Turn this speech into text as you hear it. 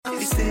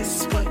Is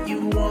this what you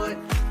want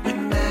with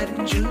Matt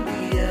and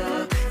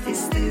Julia?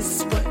 Is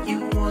this what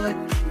you want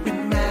with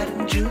Matt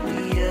and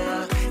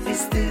Julia?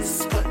 Is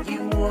this what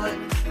you want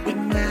with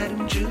Matt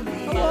and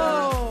Julia?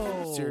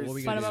 Oh, Seriously, what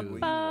we gonna what do? you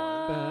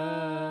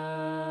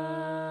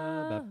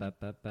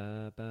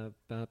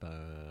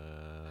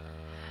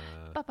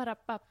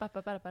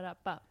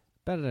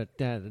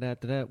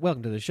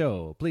Welcome to the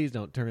show. Please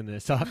don't turn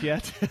this off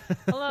yet.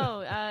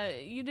 Hello.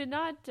 You did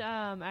not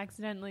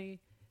accidentally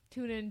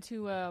tune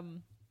into a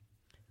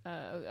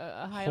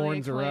highly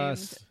Horns Are acclaimed,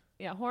 Us.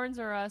 Yeah, Horns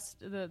Are Us,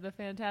 the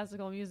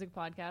fantastical music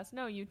podcast.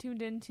 No, you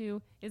tuned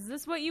into Is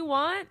This What You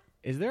Want?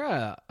 Is there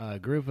a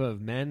group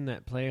of men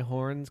that play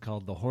horns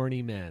called the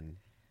Horny Men?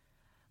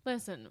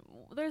 Listen,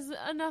 there's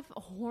enough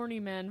horny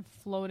men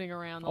floating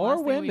around. The Or last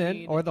thing we women,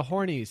 need. or the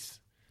Hornies.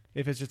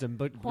 If it's just a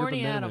group Horny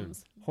of men.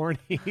 Adams.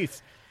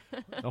 Hornies.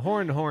 The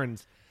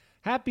horns.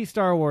 Happy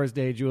Star Wars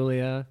Day,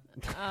 Julia.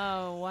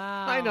 Oh,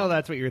 wow. I know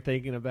that's what you're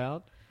thinking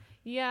about.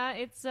 Yeah,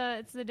 it's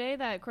the day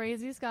that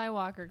Crazy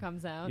Skywalker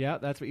comes out. Yeah,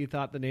 that's what you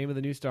thought the name of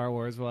the new Star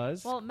Wars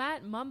was. Well,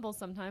 Matt mumbles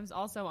sometimes.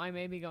 Also, I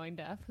may be going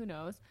deaf. Who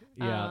knows?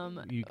 Yeah,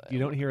 you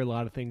don't hear a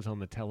lot of things on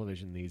the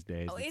television these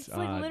days. Oh, it's odd.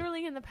 like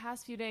literally in the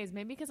past few days.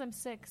 Maybe because I'm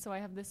sick, so I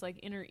have this like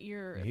inner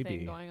ear Maybe.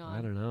 thing going on.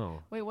 I don't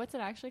know. Wait, what's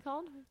it actually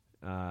called?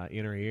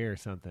 Inner ear or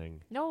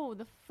something. No,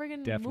 the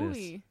friggin' Deafness.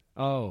 movie.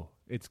 Oh,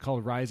 it's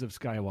called Rise of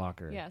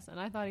Skywalker. Yes, and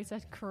I thought he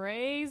said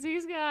Crazy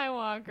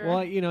Skywalker.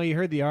 Well, you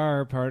heard the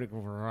R part of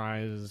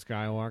Rise of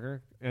Skywalker.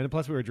 And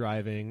plus we were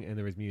driving and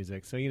there was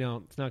music. So,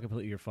 it's not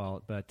completely your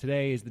fault. But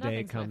today is the day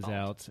it Nothing's my comes fault.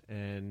 out.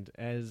 And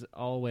as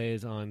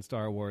always on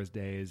Star Wars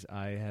days,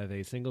 I have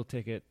a single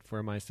ticket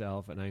for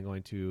myself. And I'm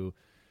going to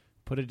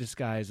put a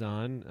disguise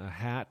on, a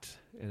hat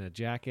and a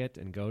jacket,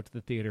 and go to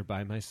the theater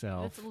by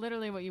myself. That's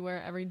literally what you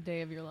wear every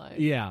day of your life.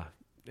 Yeah.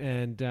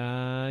 And,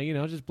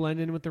 just blend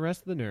in with the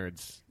rest of the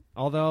nerds.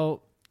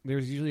 Although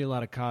there's usually a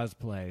lot of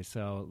cosplay.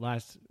 So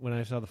when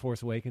I saw The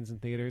Force Awakens in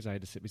theaters, I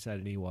had to sit beside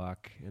an Ewok,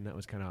 and that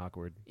was kind of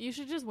awkward. You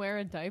should just wear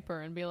a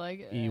diaper and be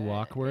like,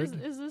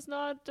 Ewok-ward? Is this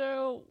not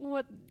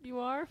what you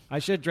are? I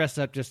should dress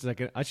up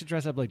I should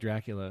dress up like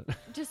Dracula.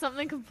 Just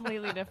something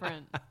completely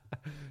different.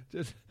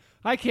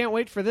 I can't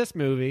wait for this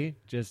movie.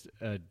 Just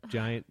a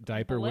giant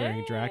diaper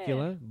wearing Bleh.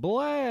 Dracula.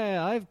 Bleh,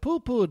 I've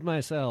poo-pooed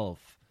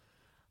myself.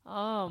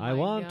 Oh my I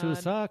want God.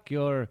 to suck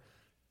your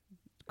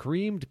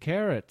creamed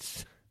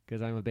carrots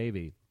because I'm a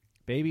baby.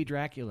 Baby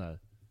Dracula.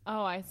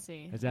 Oh, I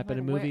see. Has that I'm been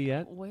a like, movie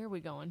yet? Where are we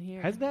going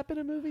here? Has that been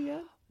a movie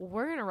yet?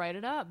 We're gonna write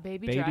it up,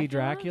 baby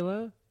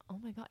Dracula? Oh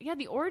my God! Yeah,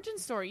 the origin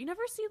story. You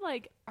never see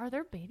are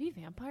there baby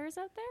vampires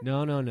out there?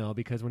 No.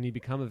 Because when you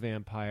become a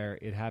vampire,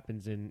 it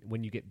happens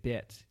when you get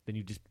bit.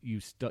 Then you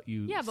stop.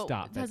 Yeah, but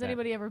stop. has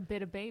anybody ever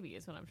bit a baby?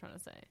 Is what I'm trying to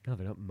say. No,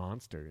 they're not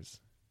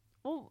monsters.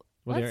 Well,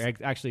 They're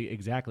actually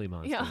exactly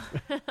monsters.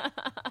 yeah.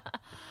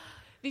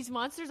 These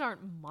monsters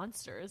aren't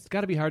monsters. It's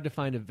got to be hard to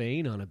find a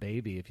vein on a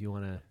baby if you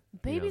want to.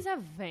 Babies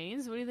have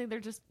veins. What do you think? They're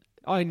just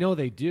Oh, I know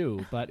they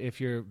do, but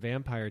if your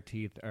vampire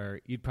teeth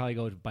you'd probably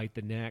go to bite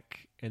the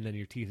neck, and then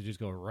your teeth would just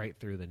go right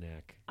through the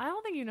neck. I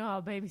don't think you know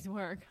how babies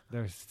work.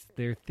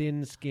 They're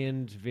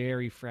thin-skinned,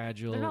 very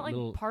fragile. They're not like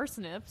little,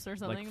 parsnips or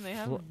something. They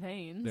have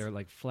veins. They're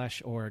like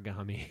flesh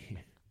origami,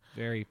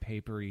 very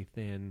papery,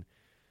 thin.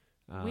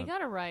 We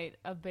gotta write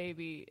a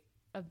baby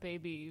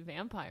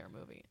vampire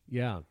movie.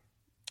 Yeah.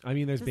 I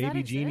mean, there's Does that Baby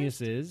exist?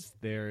 Geniuses.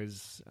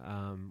 There's,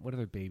 what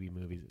other baby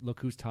movies? Look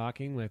Who's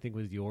Talking, I think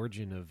was the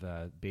origin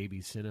of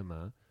baby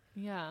cinema.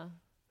 Yeah,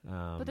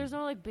 but there's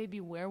no baby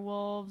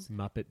werewolves,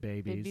 Muppet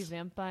Babies. baby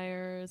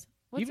vampires.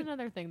 What's Even-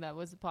 another thing that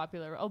was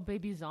popular? Oh,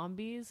 baby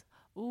zombies.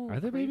 Ooh, Are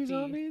there baby creepy.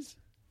 zombies?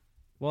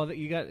 Well,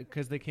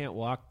 because they can't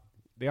walk.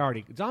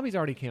 Zombies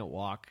already can't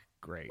walk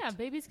great. Yeah,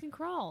 babies can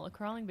crawl. A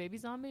crawling baby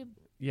zombie.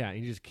 Yeah,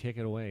 and you just kick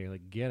it away.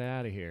 Like, get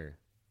out of here.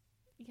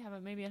 Yeah,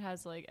 but maybe it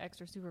has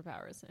extra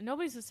superpowers, and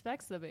nobody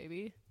suspects the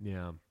baby.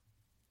 Yeah.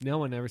 No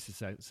one ever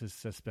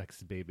suspects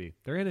the baby.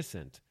 They're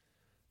innocent,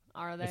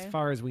 Are they? as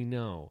far as we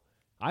know.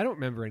 I don't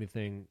remember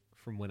anything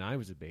from when I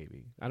was a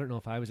baby. I don't know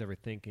if I was ever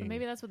thinking. But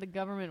maybe that's what the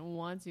government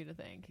wants you to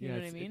think. You know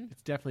what I mean?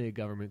 It's definitely a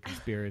government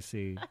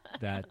conspiracy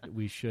that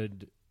we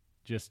should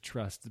just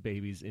trust the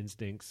baby's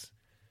instincts.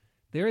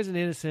 There is an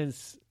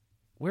innocence.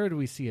 Where did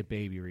we see a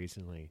baby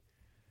recently?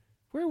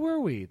 Where were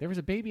we? There was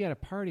a baby at a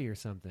party or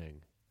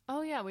something.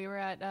 Oh yeah, we were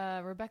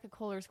at Rebecca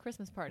Kohler's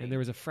Christmas party. And there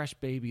was a fresh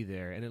baby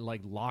there, and it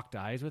locked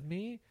eyes with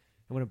me.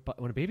 And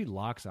when a baby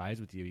locks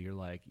eyes with you, you're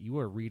like, you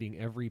are reading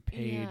every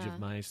page Yeah. of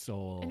my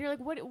soul. And you're like,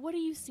 what are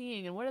you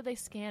seeing, and what are they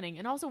scanning?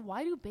 And also,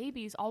 why do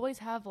babies always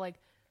have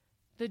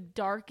the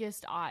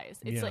darkest eyes?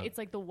 It's Yeah. it's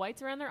like the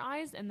whites around their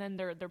eyes, and then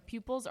their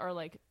pupils are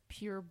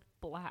pure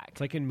black.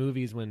 It's like in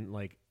movies when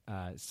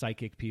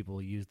psychic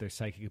people use their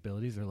psychic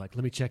abilities. They're like,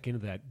 let me check into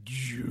that.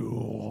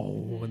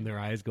 When their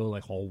eyes go oh,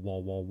 whoa,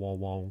 whoa, whoa,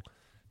 whoa.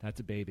 That's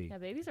a baby. Yeah,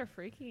 babies are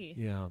freaky.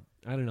 Yeah.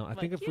 I don't know. I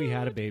think if Cute. we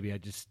had a baby,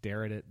 I'd just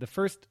stare at it. The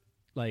first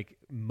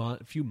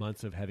few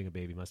months of having a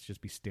baby must just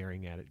be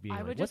staring at it, being I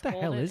like, would what just the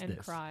hold hell it is and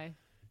this? cry.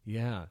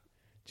 Yeah.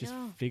 Just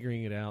Yeah.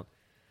 figuring it out.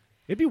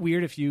 It'd be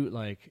weird if you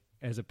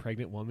as a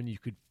pregnant woman, you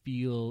could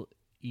feel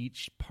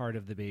each part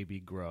of the baby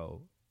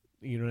grow.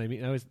 You know what I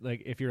mean? I was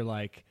like, if you're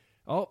like,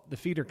 oh, the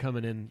feet are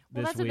coming in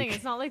Well, this that's the week. thing.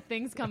 It's not like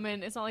things come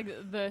in. It's not like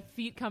the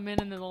feet come in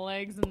and then the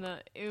legs and the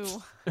ew.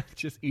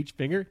 Just each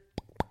finger.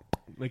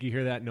 Like you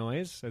hear that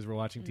noise as we're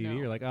watching TV. No.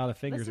 You're like, oh, the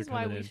fingers This is are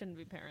why coming we in. shouldn't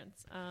be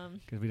parents.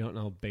 Because we don't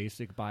know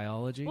basic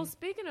biology. Well,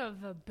 speaking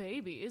of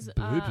babies,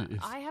 Babies.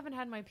 I haven't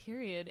had my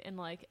period in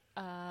like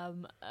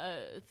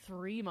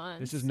 3 months.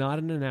 This is not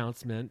an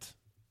announcement.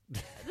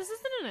 This is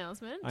an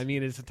announcement. I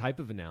mean, it's a type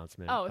of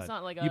announcement. Oh, it's but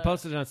not like you a-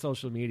 posted it on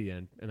social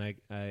media, and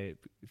I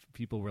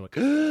people were like,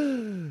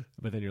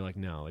 but then you're like,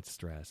 no, it's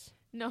stress.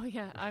 No,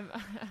 yeah, I'm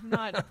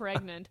not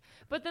pregnant.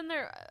 But then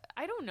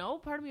I don't know.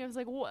 Part of me, I was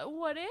like,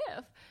 what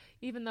if?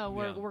 Even though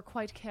Yeah. we're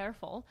quite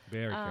careful.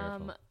 Very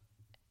careful.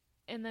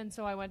 And then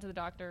so I went to the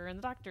doctor, and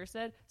the doctor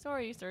said,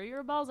 "Sorry, sir,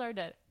 your balls are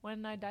dead.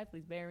 When I die,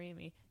 please bury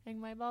me. Hang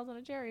my balls on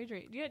a cherry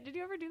tree." Did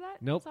you ever do that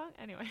Nope. song?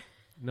 Anyway,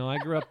 No, I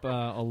grew up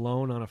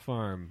alone on a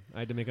farm. I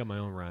had to make up my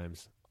own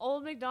rhymes.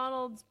 Old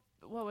McDonald's.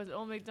 What was it?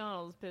 Old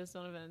McDonald's pissed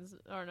on a fence,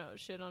 or no,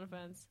 shit on a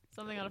fence.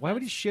 Something on a Why fence.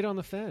 would he shit on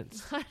the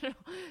fence? I don't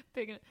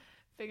know.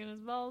 Picking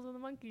his balls with a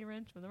monkey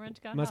wrench when the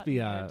wrench got Must hot. be he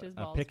a bent his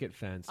balls. picket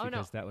fence Oh no,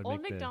 because that would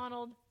Old make the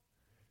McDonald.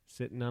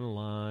 sitting on a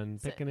lawn,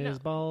 picking no. his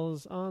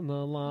balls on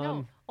the lawn.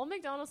 No, Old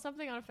McDonald's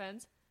something on a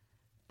fence,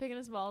 picking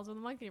his balls with a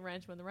monkey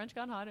wrench. When the wrench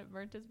got hot, it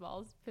burnt his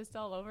balls, pissed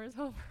all over his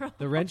overalls.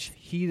 The wrench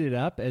heated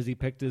up as he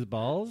picked his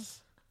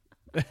balls.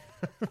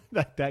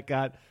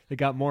 it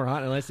got more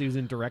hot unless he was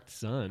in direct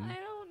sun. I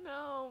don't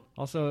know.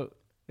 Also,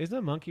 isn't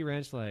a monkey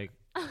wrench like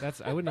that's?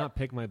 I would not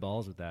pick my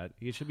balls with that.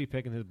 You should be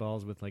picking his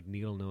balls with like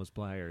needle nose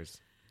pliers.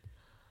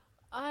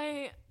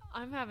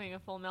 I'm having a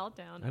full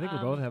meltdown. I think we're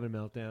both having a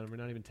meltdown. We're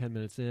not even 10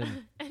 minutes in.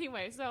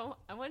 Anyway, so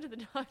I went to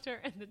the doctor,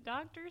 and the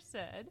doctor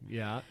said,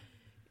 Yeah.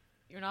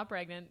 "You're not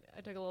pregnant."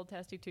 I took a little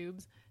testy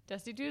tubes. I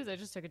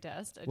just took a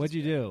test. What'd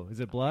you do? Is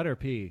it blood or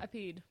pee? I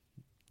peed.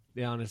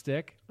 Yeah, on a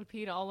stick. I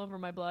peed all over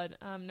my blood.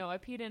 No, I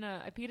peed in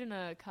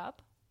a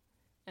cup,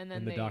 and then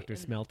And the doctor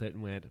smelt it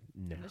and went,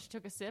 no. And she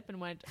took a sip and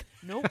went,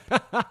 "Nope,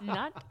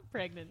 not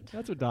pregnant.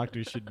 That's what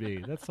doctors should be.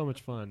 That's so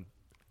much fun.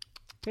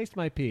 Taste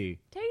my pee.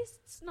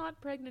 Tastes not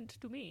pregnant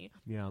to me."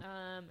 Yeah.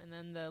 And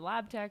then the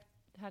lab tech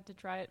had to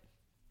try it.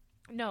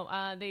 No,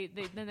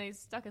 they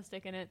stuck a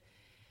stick in it,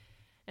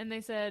 and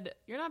they said,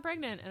 "You're not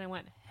pregnant," and I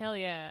went, "Hell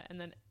yeah!"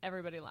 And then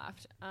everybody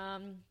laughed.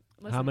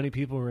 Listen, How many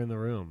people were in the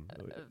room?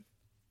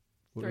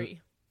 3.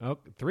 Oh,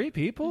 3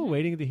 people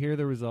waiting to hear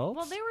the results?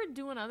 Well, they were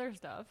doing other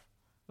stuff.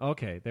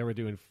 Okay, they were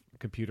doing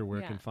computer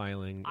work Yeah. and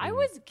filing. I and-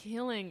 was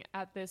killing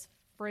at this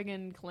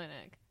friggin'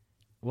 clinic.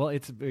 Well,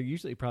 it's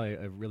usually probably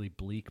a really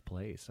bleak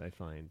place, I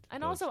find.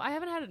 And Those- also, I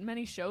haven't had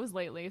many shows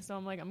lately, so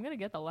I'm like, I'm going to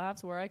get the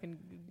laughs where I can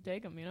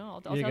take them, you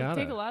know? I'll You take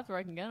gotta. the laughs where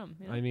I can get them.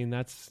 You know? I mean,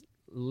 that's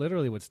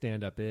literally what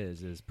stand-up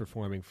is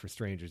performing for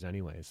strangers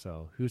anyway.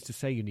 So who's to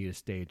say you need a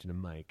stage and a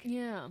mic?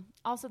 Yeah.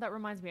 Also, that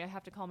reminds me, I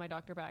have to call my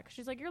doctor back.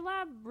 She's like, "Your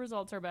lab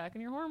results are back,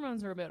 and your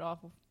hormones are a bit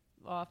off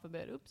a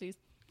bit. Oopsies."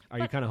 Are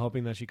you kind of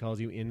hoping that she calls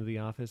you into the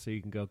office so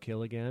you can go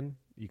kill again?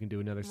 You can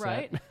do another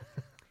Right? set?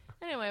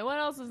 Anyway, what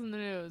else is in the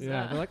news?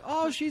 Yeah, they're like,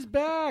 oh, she's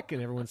back.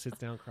 And everyone sits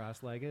down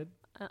cross-legged.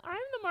 I'm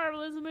the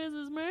marvelous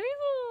Mrs.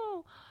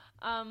 Maisel.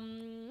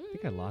 I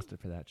think I lost it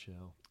for that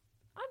show.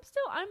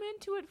 I'm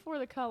into it for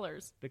the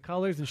colors. The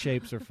colors and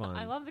shapes are fun.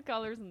 I love the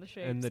colors and the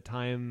shapes. And the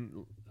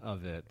time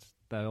of it,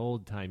 the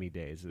old-timey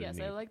days. yes,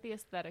 neat. I like the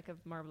aesthetic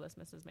of Marvelous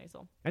Mrs.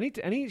 Maisel.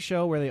 Any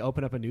show where they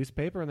open up a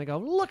newspaper and they go,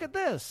 look at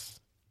this.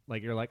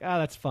 Like, you're like,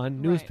 that's fun.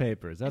 Right.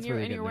 Newspapers. That's where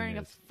and you're wearing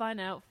a a fun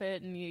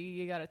outfit, and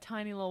you got a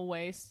tiny little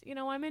waist. You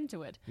know, I'm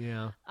into it.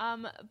 Yeah.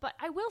 But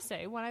I will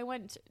say, when I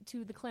went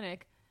to the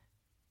clinic,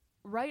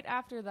 right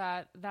after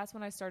that, that's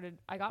when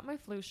I got my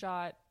flu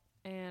shot,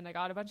 and I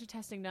got a bunch of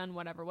testing done,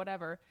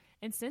 whatever.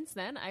 And since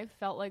then, I've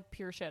felt like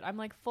pure shit. I'm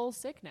like full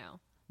sick now.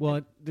 Well,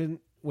 it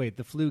didn't. Wait,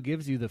 the flu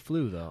gives you the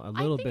flu, though. A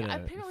little I think bit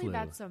of apparently flu.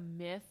 that's a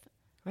myth.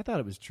 I thought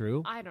it was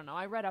true. I don't know.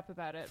 I read up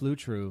about it. Flu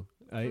true.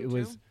 It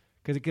was true?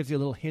 because it gives you a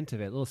little hint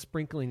of it, a little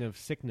sprinkling of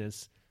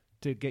sickness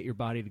to get your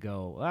body to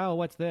go, oh,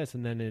 what's this?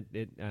 And then it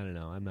I don't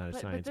know. I'm not a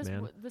science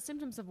man. The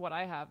symptoms of what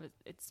I have,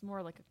 it's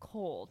more like a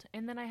cold.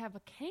 And then I have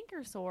a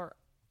canker sore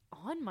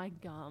on my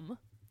gum.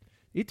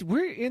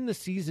 We're in the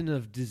season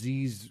of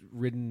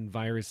disease-ridden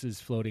viruses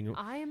floating.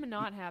 I am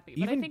not happy.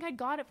 But I Even- think I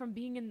got it from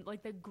being in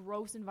like the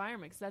gross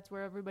environment, because that's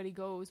where everybody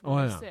goes Oh,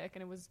 when I they're know. sick.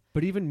 And it was,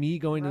 But even me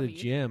going to the Grubby.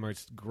 gym, or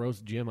it's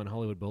gross gym on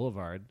Hollywood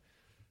Boulevard,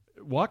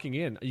 walking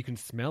in, you can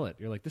smell it.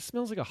 You're like, this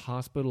smells like a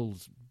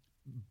hospital's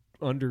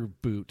under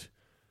boot.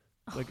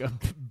 Like a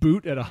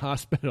boot at a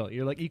hospital.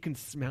 You're like, you can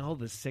smell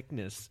the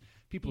sickness.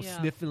 People Yeah.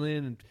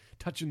 sniffling and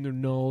touching their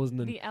nose. And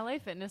then the LA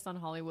Fitness on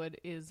Hollywood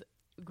is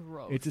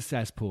gross. it's a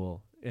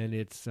cesspool. And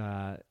it's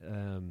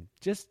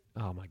just,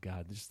 oh my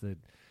God, just the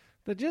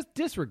just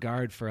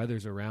disregard for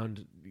others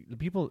around. The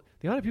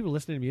amount of people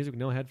listening to music with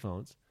no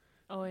headphones.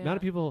 oh, yeah. The amount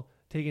of people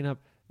taking up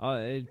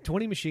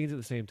 20 machines at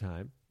the same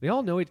time. They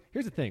all know it.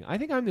 Here's the thing. I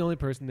think I'm the only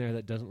person there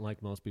that doesn't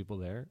like most people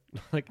there.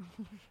 Like,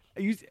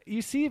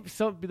 you see,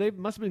 they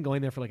must have been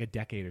going there for like a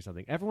decade or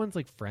something. Everyone's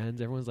like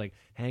friends. Everyone's like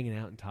hanging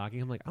out and talking.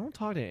 I'm like, I don't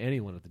talk to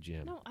anyone at the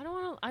gym. No, I don't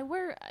want to.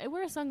 I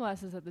wear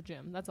sunglasses at the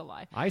gym. That's a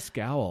lie. I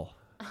scowl.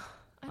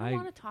 I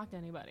don't want to talk to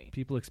anybody.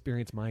 People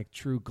experience my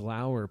true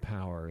glower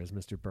power, as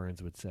Mr.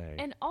 Burns would say.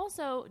 And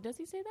also, does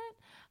he say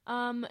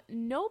that?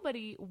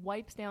 Nobody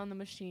wipes down the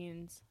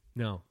machines.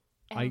 No.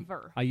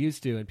 Ever. I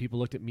used to, and people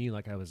looked at me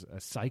like I was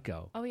a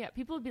psycho. Oh yeah,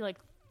 people would be like,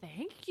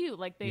 "Thank you,"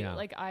 like Yeah.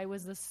 like I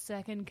was the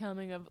second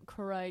coming of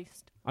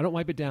Christ. I don't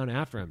wipe it down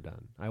after I'm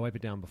done. I wipe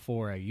it down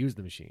before I use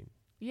the machine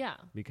Yeah,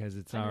 because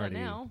it's I do that already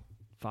now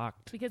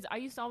fucked. because I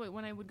used to always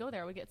when I would go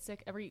there, I would get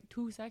sick every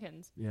 2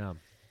 seconds. Yeah.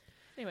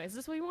 Anyway, is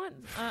this what you want?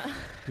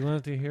 You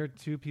want to hear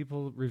two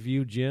people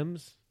review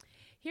gyms?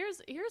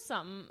 Here's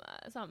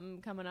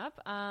something coming up.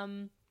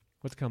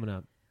 What's coming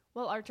up?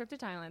 Well, our trip to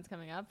Thailand's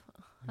coming up.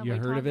 Have You we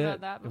heard talked of it?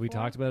 about that Have we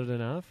before? talked about it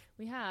enough?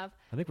 We have.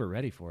 I think we're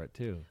ready for it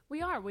too.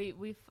 We are.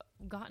 We've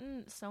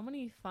gotten so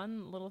many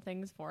fun little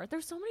things for it.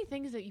 There's so many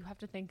things that you have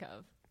to think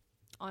of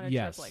on a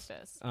Yes. trip like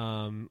this.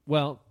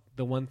 Well,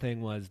 the one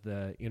thing was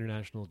the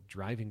international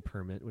driving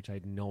permit, which I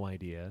had no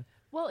idea.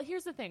 Well,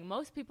 here's the thing.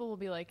 Most people will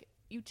be like,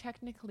 you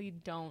technically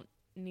don't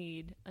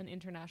need an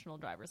international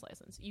driver's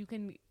license. You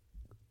can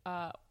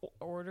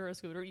order a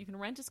scooter. You can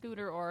rent a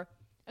scooter or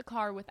a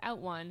car without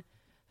one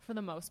for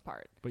the most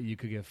part. But you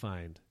could get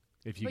fined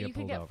if you But get you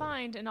pulled could get over.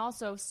 fined, and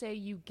also say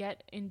you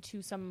get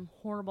into some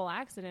horrible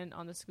accident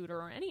on the scooter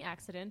or any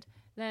accident,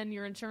 then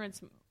your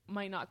insurance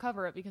might not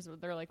cover it because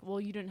they're like, well,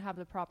 you didn't have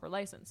the proper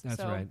license. That's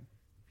so right.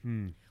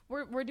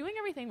 We're doing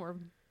everything. We're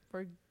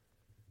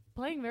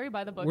playing very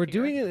by the book. We're here.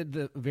 doing it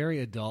the very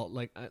adult,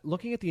 like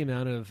looking at the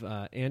amount of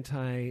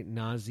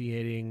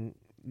anti-nauseating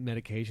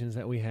medications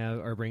that we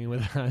are bringing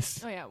with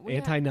us. Oh yeah, we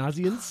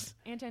Anti-nauseants.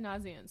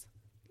 anti-nauseants.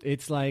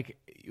 It's like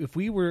if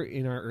we were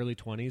in our early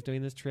 20s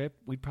doing this trip,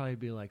 we'd probably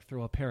be like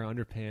throw a pair of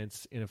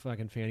underpants in a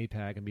fucking fanny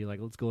pack and be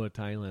like, let's go to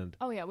Thailand.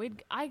 Oh yeah, we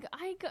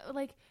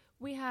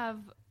have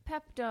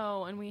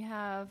Pepto and we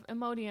have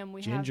Imodium.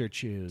 We Ginger have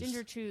chews.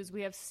 Ginger chews.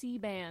 We have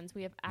C-bands.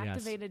 We have Yes.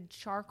 activated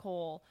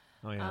charcoal.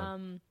 Oh yeah.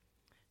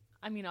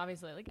 I mean,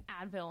 obviously, like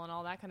Advil and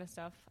all that kind of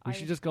stuff. We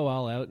should just go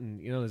all out and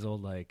there's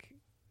old like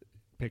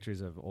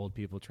pictures of old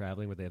people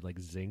traveling where they have like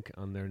zinc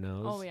on their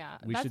nose. Oh yeah,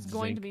 we that's should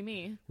going zinc, to be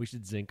me. We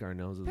should zinc our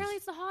noses. Apparently,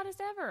 it's the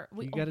hottest ever.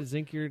 You got to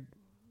zinc your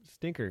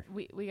stinker.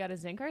 We got to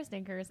zinc our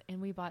stinkers,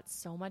 and we bought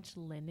so much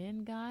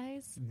linen,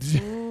 guys.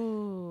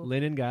 Ooh,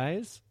 Linen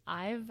guys.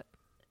 I've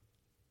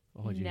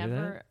Oh, did you hear that?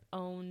 never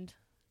owned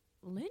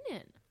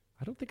linen.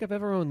 I don't think I've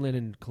ever owned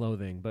linen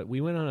clothing, but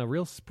we went on a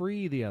real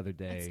spree the other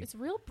day. It's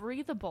real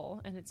breathable,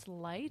 and it's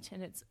light,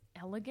 and it's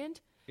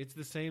elegant. It's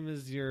the same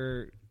as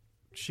your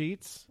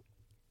sheets.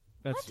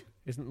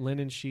 Isn't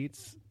linen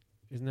sheets?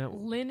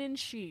 Isn't Linen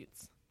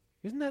sheets.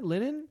 that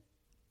linen?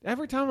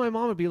 Every time my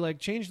mom would be like,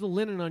 "Change the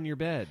linen on your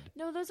bed."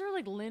 No, those are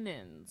like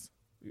linens.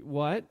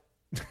 What?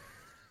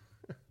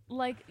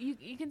 Like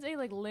you can say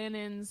like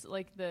linens,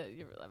 like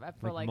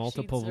for like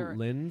multiple sheets or,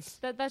 lins?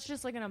 That's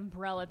just like an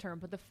umbrella term,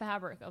 but the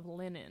fabric of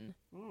linen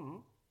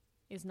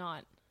is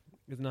not.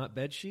 It's not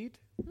bed sheet.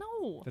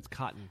 No. That's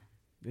cotton,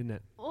 isn't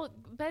it? Well,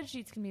 bed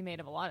sheets can be made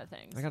of a lot of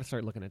things. I got to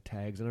start looking at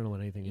tags. I don't know what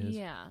anything is.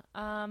 Yeah.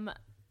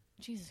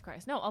 Jesus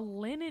Christ. No, a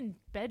linen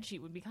bed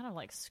sheet would be kind of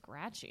like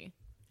scratchy.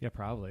 Yeah,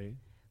 probably.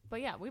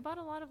 But yeah, we bought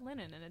a lot of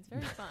linen, and it's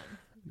very fun.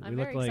 I'm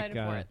We very look excited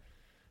for it.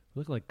 We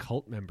look like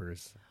cult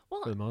members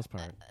Well, for the most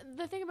part.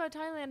 The thing about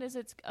Thailand is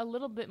it's a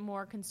little bit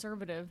more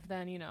conservative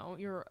than,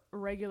 your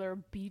regular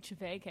beach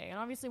vacay. And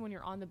obviously when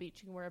you're on the beach,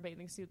 you can wear a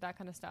bathing suit, that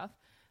kind of stuff.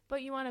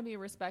 But you want to be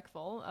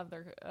respectful of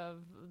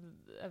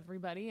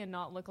everybody and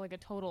not look like a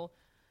total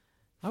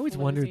I always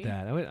wondered floozy.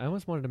 that. I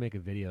always wanted to make a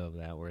video of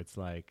that where it's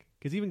like,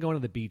 because even going to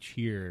the beach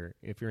here,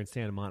 if you're in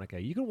Santa Monica,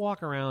 you can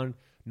walk around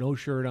no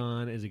shirt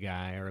on as a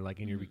guy or like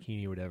in your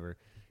bikini or whatever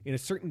in a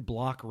certain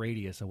block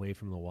radius away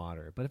from the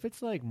water. But if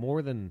it's like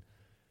more than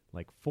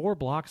like 4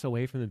 blocks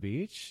away from the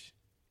beach,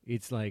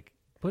 it's like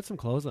put some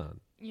clothes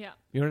on. Yeah.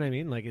 You know what I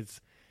mean? Like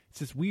it's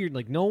just weird.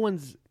 Like no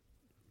one's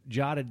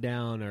jotted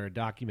down or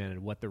documented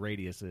what the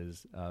radius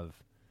is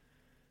of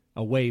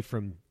away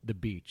from the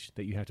beach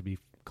that you have to be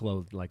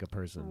clothed like a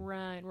person.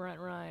 Right.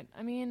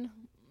 I mean,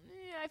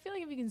 I feel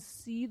like if you can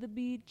see the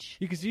beach,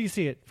 You can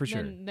see it for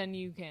sure. then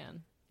you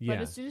can. Yeah.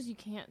 But as soon as you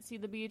can't see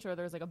the beach or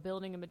there's like a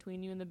building in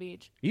between you and the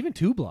beach, Even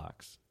 2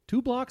 blocks.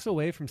 2 blocks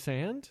away from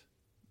sand,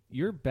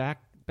 you're back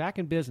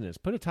in business.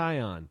 Put a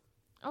tie on.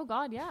 oh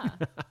God, yeah.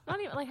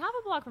 Not even like half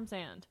a block from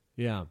sand.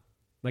 Yeah.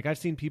 Like I've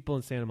seen people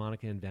in Santa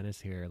Monica and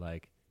Venice here,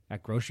 like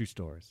at grocery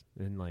stores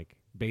in like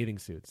bathing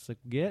suits. Like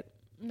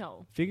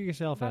No, figure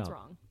yourself that's out.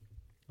 wrong.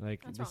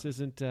 Like That's this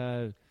wrong. isn't,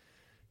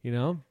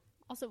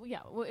 Also, yeah,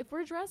 well, if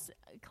we're dressed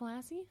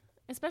classy,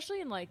 especially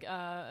in like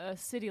a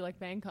city like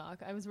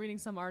Bangkok, I was reading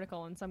some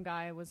article and some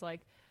guy was like,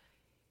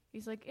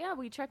 he's like, yeah,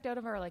 we checked out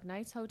of our like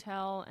nice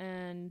hotel,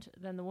 and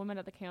then the woman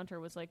at the counter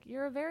was like,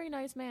 you're a very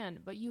nice man,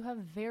 but you have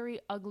very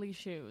ugly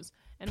shoes,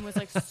 and was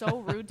like so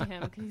rude to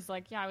him because he's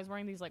like, yeah, I was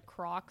wearing these like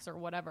Crocs or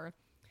whatever.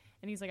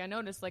 And he's like, I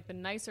noticed like the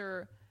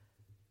nicer,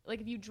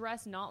 like if you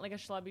dress not like a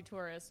schlubby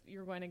tourist,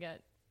 you're going to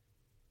get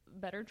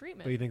better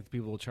treatment. But you think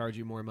people will charge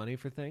you more money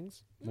for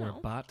things? More No.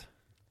 baht,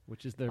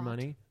 which is their Baht.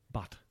 money?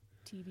 Baht.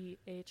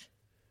 TBH.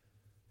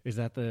 Is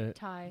that the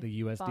Thai.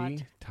 USD?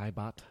 Baht. Thai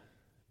baht?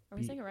 Are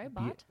we saying it right?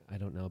 Bot? I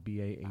don't know.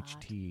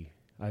 BAHT.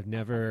 I've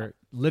never,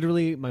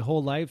 literally my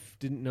whole life,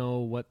 didn't know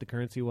what the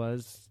currency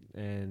was.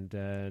 And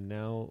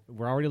now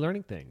we're already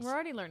learning things. We're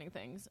already learning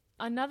things.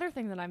 Another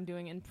thing that I'm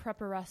doing in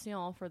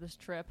preparation for this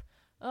trip,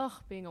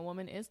 being a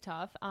woman is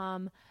tough.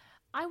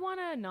 I want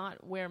to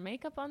not wear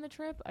makeup on the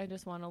trip. I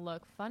just want to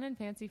look fun and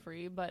fancy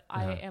free, but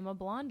I am a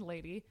blonde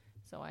lady,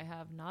 so I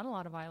have not a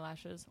lot of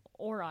eyelashes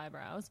or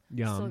eyebrows.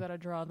 Yum. Still got to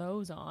draw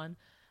those on.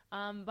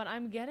 But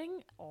I'm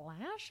getting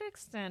lash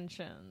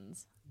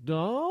extensions.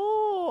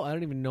 No, I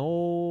don't even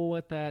know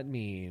what that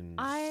means.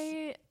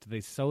 Do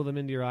they sew them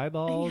into your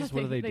eyeballs?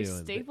 What are they doing? They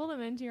staple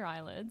them into your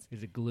eyelids.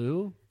 Is it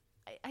glue?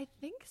 I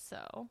think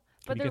so. Can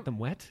But you get them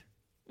wet?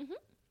 Mhm.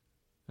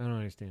 I don't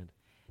understand.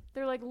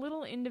 they're like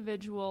little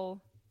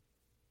individual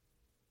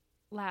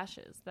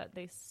lashes that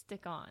they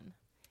stick on.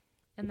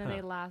 And then Huh.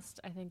 they last,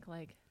 I think,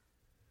 like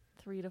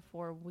 3 to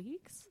 4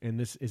 weeks.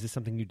 And is this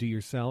something you do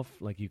yourself?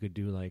 Like you could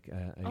do like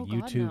a Oh, God,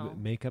 YouTube no.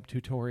 makeup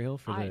tutorial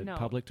for the No.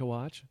 public to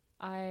watch?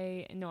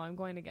 I'm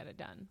going to get it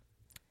done.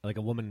 Like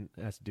a woman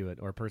has to do it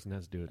or a person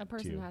has to do it A to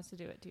person you. has to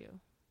do it too.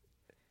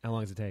 How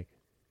long does it take?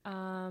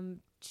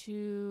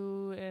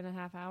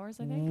 2.5 hours,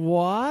 I think.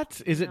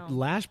 What? Is it No.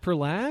 lash per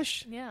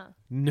lash? Yeah.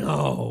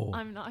 No.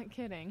 I'm not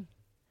kidding.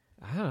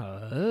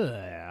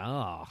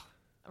 Ugh.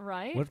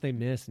 Right? What if they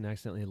miss and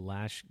accidentally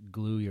lash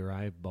glue your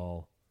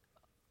eyeball?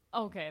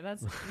 Okay,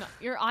 that's not,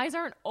 your eyes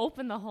aren't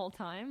open the whole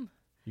time.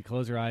 You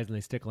close your eyes and they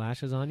stick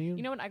lashes on you?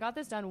 You know what? I got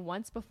this done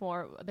once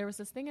before. There was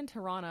this thing in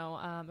Toronto,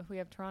 if we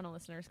have Toronto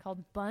listeners,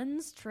 called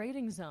Buns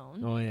Trading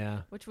Zone, Oh,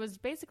 yeah. which was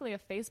basically a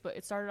Facebook.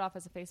 It started off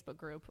as a Facebook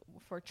group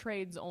for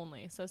trades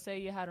only. So say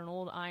you had an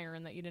old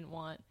iron that you didn't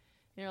want.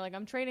 And you're like,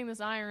 I'm trading this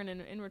iron,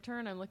 and in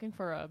return, I'm looking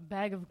for a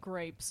bag of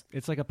grapes.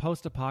 It's like a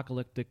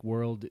post-apocalyptic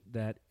world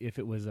that if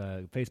it was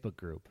a Facebook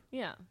group.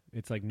 Yeah.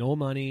 It's like no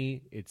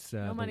money. It's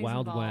No the money's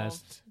Wild involved.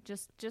 West.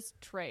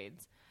 Just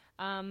trades.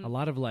 A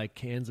lot of like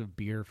cans of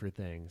beer for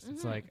things. It's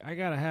Mm-hmm. like, I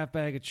got a half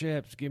bag of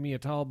chips. Give me a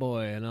tall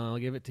boy and I'll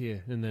give it to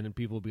you. And then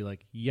people will be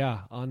like,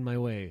 yeah, on my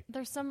way.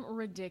 There's some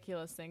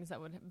ridiculous things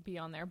that would be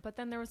on there. But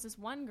then there was this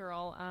one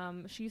girl,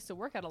 she used to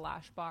work at a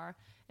lash bar,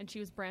 and she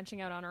was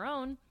branching out on her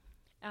own.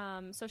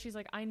 So she's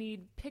like, I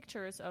need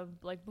pictures of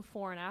like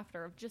before and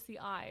after of just the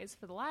eyes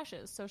for the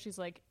lashes. So she's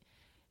like,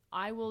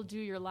 I will do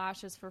your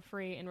lashes for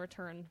free in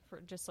return for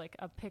just like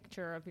a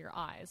picture of your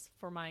eyes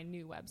for my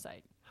new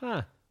website,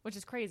 Huh. which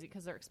is crazy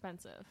because they're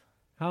expensive.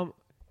 How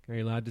are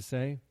you allowed to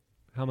say?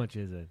 How much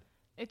is it?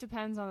 It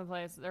depends on the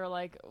place. They're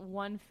like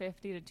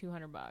 $150 to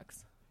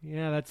 $200.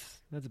 Yeah,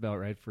 that's about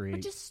right for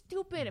Which a is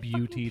stupid. It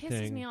beauty fucking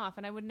pisses thing. me off.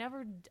 And I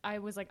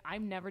was like,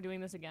 I'm never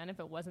doing this again if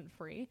it wasn't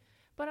free.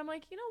 But I'm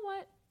like, you know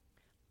what?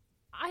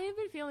 I have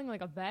been feeling like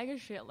a bag of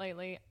shit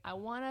lately. I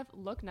want to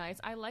look nice.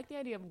 I like the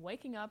idea of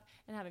waking up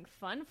and having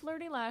fun,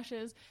 flirty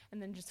lashes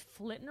and then just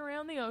flitting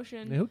around the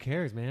ocean. Who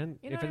cares, man?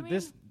 You know if what I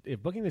mean?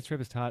 if booking this trip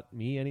has taught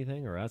me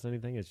anything or us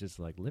anything, it's just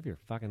like live your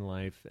fucking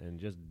life and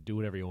just do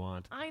whatever you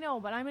want. I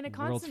know, but I'm in a The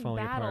world's constant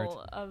falling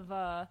battle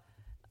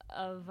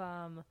of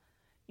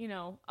you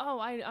know,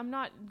 I'm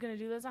not going to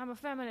do this. I'm a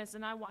feminist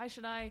and why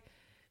should I,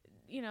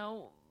 you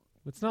know,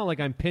 It's not like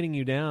I'm pinning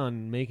you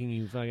down, making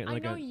you fucking. I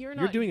Like know you're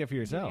not doing it for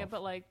doing yourself.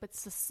 it, but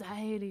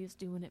society is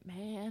doing it,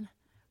 man.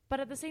 But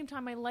at the same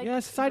time, I like Yeah,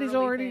 society's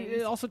girly already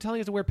things. also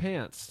telling us to wear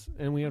pants,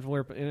 and we have to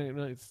wear. And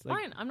it's like,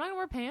 Fine, I'm not gonna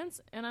wear pants,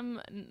 and I'm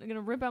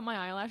gonna rip out my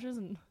eyelashes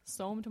and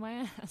sew them to my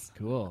ass.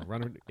 cool.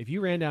 If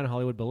you ran down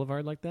Hollywood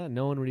Boulevard like that,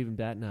 no one would even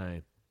bat an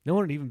eye. No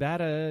one would even bat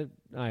a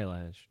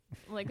eyelash.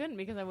 Well, I couldn't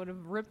because I would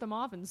have ripped them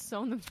off and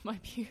sewn them to my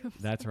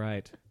pubes. That's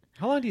right.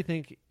 How long do you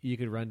think you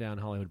could run down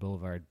Hollywood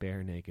Boulevard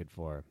bare naked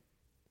for?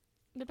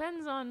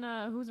 Depends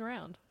on who's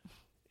around.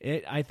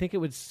 I think it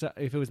would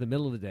if it was the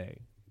middle of the day.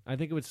 I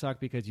think it would suck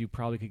because you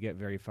probably could get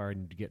very far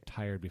and get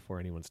tired before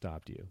anyone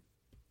stopped you.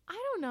 I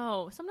don't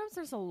know. Sometimes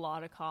there's a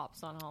lot of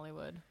cops on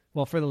Hollywood.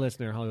 Well, for the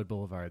listener, Hollywood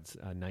Boulevard's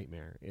a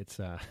nightmare. It's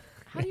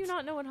How do you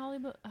not know what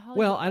Hollywood?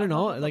 well, I don't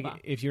know. Like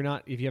if you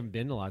haven't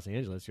been to Los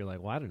Angeles, you're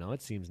like, well, I don't know.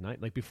 It seems nice.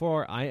 Like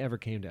before I ever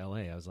came to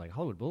LA, I was like,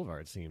 Hollywood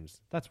Boulevard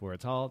seems that's where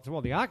it's all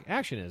the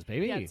action is,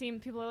 baby. yeah, it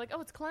seems people are like,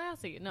 oh, it's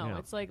classy. No, Yeah.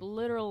 it's like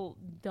literal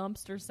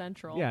dumpster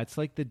central. Yeah, it's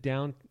like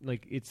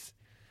it's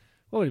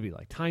what would it be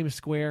like Times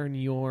Square in New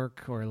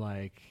York or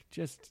like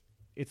just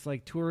it's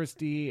like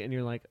touristy and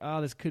you're like,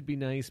 oh, this could be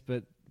nice,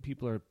 but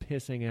people are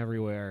pissing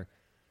everywhere.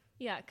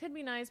 Yeah, it could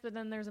be nice, but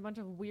then there's a bunch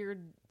of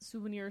weird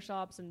souvenir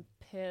shops and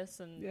piss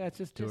and Yeah, it's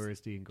just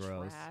touristy and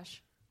gross.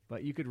 trash.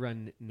 But you could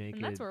run naked.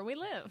 And that's where we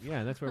live.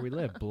 Yeah, that's where we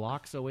live,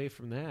 blocks away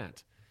from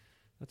that.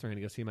 That's where I'm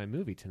going to go see my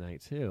movie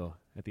tonight, too,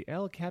 at the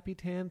El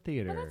Capitan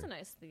Theater. Oh, that's a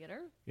nice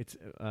theater. It's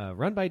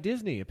run by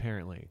Disney,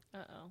 apparently.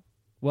 Uh-oh.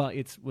 Well,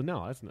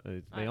 no, that's not,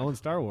 they own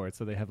Star Wars,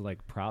 so they have,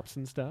 like, props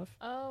and stuff.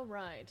 Oh,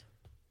 right.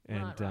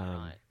 And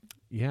right.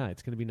 Yeah,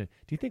 it's going to be nice.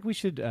 Do you think we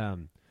should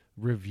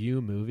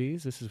review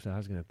movies? This is what I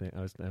was going to think.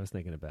 I was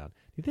thinking about.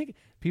 Do you think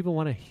people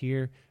want to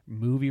hear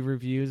movie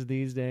reviews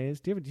these days?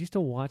 Do you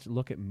still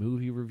look at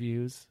movie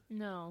reviews?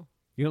 No.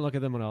 You don't look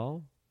at them at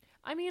all?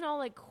 I mean, I'll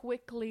like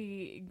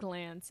quickly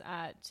glance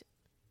at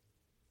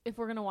if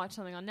we're going to watch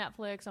something on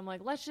Netflix. I'm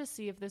like, let's just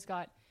see if this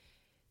got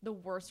the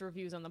worst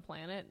reviews on the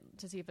planet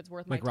to see if it's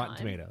worth Like my time.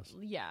 Rotten Tomatoes.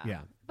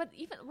 Yeah. But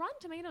even Rotten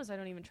Tomatoes, I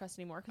don't even trust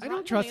anymore. I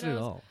don't trust it at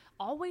all.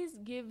 Always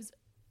gives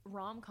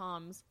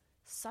rom-coms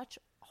such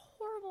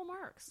horrible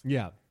marks.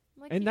 Yeah.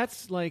 Like, And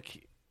that's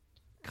like,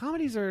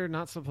 comedies are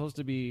not supposed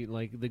to be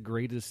like the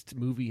greatest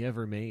movie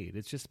ever made.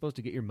 It's just supposed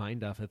to get your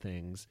mind off of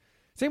things.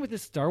 Same with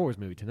this Star Wars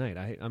movie tonight.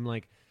 I'm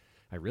like,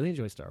 I really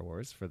enjoy Star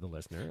Wars for the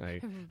listener.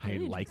 I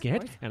really like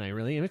enjoy it, and I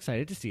really am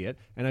excited to see it.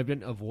 And I've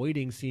been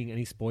avoiding seeing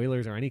any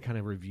spoilers or any kind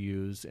of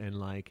reviews. And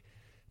like,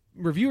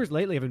 reviewers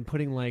lately have been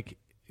putting like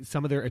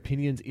some of their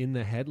opinions in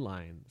the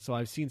headline. So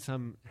I've seen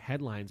some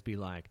headlines be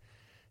like,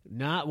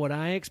 not what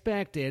I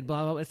expected,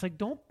 blah, blah, blah. It's like,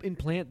 don't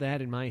implant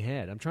that in my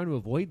head. I'm trying to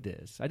avoid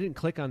this. I didn't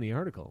click on the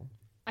article.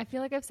 I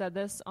feel like I've said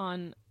this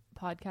on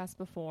podcasts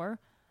before,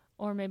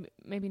 or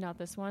maybe not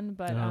this one,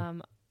 but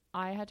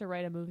I had to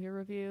write a movie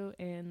review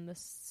in the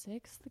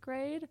 6th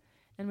grade,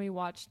 and we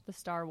watched the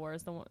Star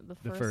Wars, the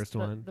first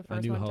one, A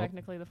New Hope.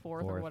 technically the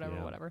fourth or whatever,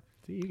 yeah. whatever.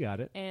 See, you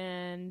got it.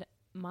 And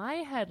my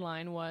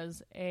headline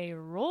was a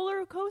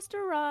roller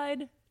coaster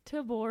ride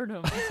to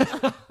boredom.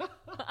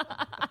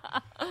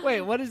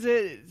 Wait, what is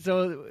it?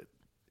 So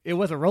it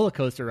was a roller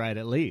coaster ride,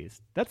 at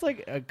least. That's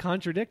like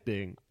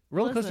contradicting.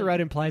 Roller coaster Listen.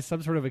 ride implies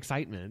some sort of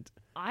excitement,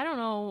 I don't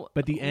know,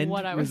 but the end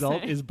what I was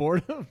result saying. is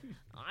boredom.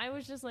 I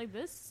was just like,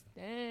 this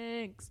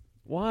stinks.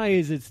 Why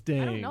is it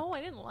staying? I don't know.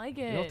 I didn't like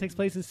it. It all takes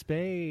place in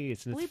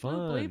space, and bleep, it's fun.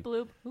 bloop, bleep,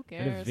 bloop. Who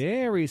And a cares?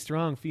 very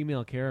strong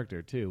female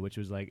character too, which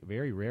was like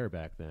very rare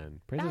back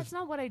then. That's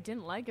not what I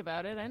didn't like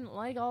about it. I didn't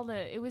like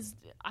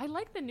I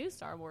like the new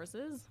Star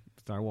Warses.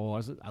 Star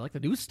Wars. I like the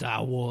new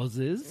Star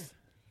Warses.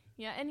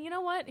 Yeah, and you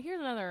know what? Here's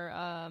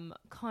another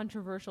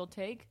controversial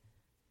take.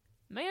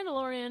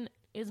 Mandalorian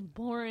is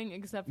boring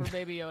except for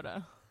Baby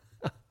Yoda.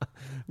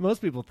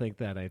 Most people think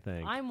that, I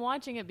think. I'm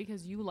watching it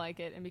because you like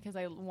it and because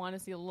I want to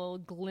see a little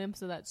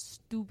glimpse of that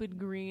stupid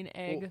green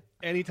egg. Well,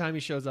 anytime he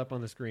shows up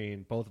on the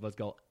screen, both of us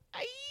go,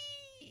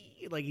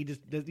 "Aye!" Like he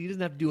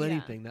doesn't have to do Yeah.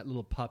 anything. That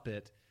little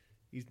puppet,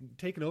 he's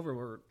taken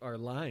over our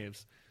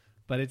lives.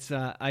 But it's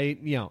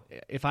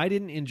if I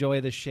didn't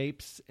enjoy the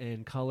shapes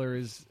and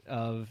colors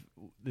of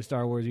the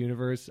Star Wars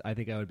universe, I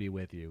think I would be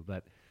with you.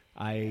 But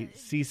I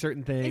see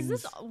certain things. Is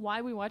this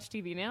why we watch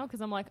TV now?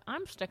 Because I'm like,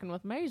 I'm sticking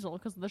with Maisel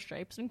because of the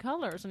shapes and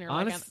colors. And you're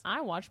like, and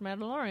I watch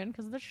Mandalorian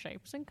because of the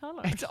shapes and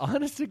colors. It's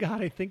honest to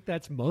God, I think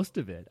that's most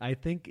of it. I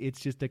think it's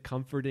just a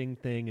comforting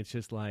thing. It's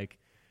just like,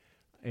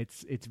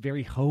 it's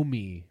very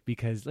homey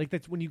because like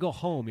that's when you go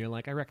home, you're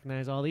like, I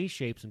recognize all these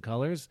shapes and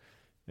colors.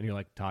 And you're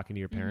like talking to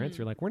your parents.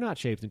 You're like, we're not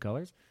shapes and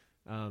colors.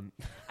 I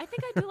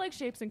think I do like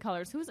shapes and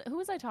colors. Who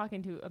was I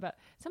talking to about?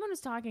 Someone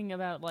was talking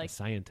about like a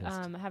scientist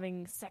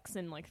having sex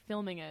and like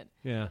filming it.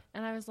 Yeah.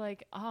 And I was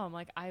like, oh, I'm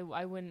like I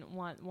wouldn't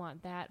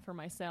want that for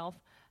myself.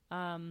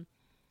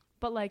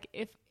 But like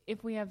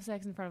if we have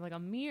sex in front of like a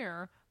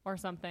mirror or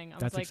something,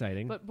 That's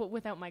exciting. But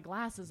without my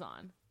glasses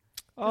on.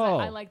 Oh,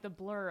 I like the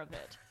blur of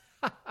it.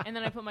 And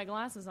then I put my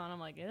glasses on. I'm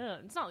like, ew.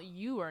 It's not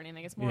you or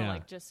anything. It's more Yeah.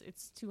 like just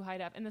it's too high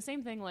def. And the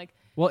same thing, like,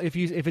 well, if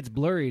it's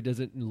blurry, does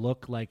it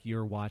look like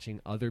you're watching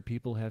other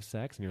people have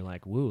sex and you're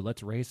like, woo,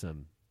 let's race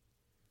them?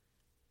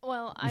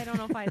 well, I don't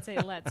know if I'd say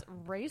let's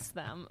race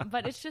them,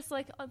 but it's just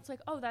like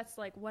oh, that's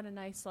like what a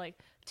nice like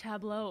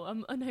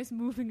tableau, a nice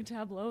moving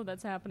tableau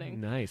that's happening.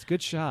 Nice,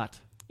 good shot.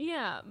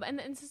 Yeah, and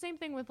it's the same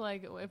thing with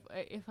like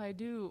if I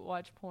do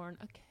watch porn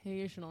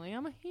occasionally,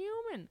 I'm a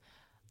human.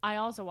 I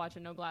also watch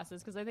it no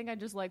glasses because I think I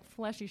just like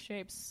fleshy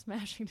shapes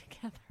smashing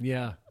together.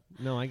 Yeah,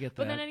 no, I get that.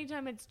 But then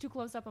anytime it's too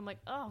close up, I'm like,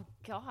 oh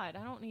God,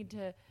 I don't need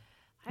to.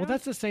 Well,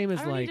 that's the same as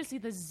I don't like need to see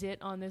the zit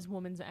on this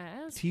woman's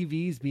ass.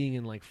 TVs being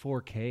in like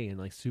 4K and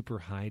like super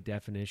high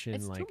definition.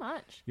 It's like too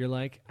much. You're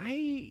like,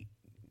 it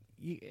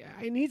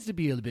needs to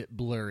be a bit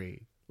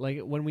blurry. Like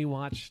when we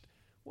watched,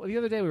 well, the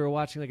other day we were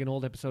watching like an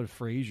old episode of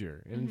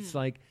Frasier, and it's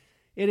like,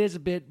 it is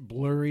a bit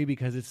blurry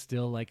because it's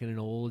still like in an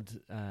old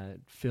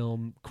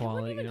film quality.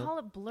 I wouldn't even you know? call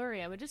it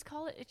blurry. I would just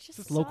call it, it's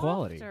just low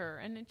quality. softer,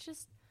 and it's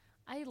just,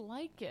 I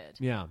like it.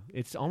 Yeah,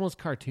 it's almost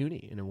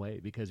cartoony in a way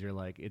because you're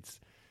like,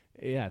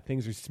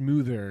 things are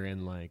smoother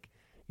and like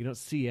you don't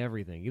see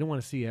everything. You don't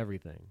want to see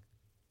everything,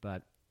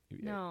 but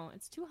No,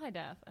 it's too high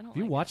def. I don't if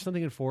you like watch it.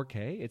 something in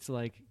 4K, it's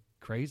like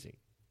crazy.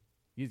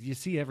 You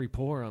see every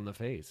pore on the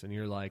face, and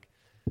you're like,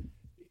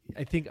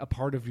 I think a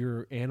part of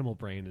your animal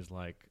brain is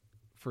like,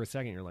 for a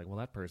second, you're like, well,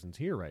 that person's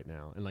here right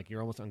now, and like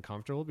you're almost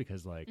uncomfortable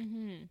because like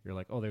you're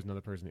like, oh, there's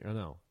another person here. Oh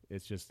no,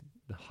 it's just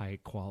the high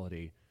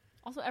quality.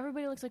 Also,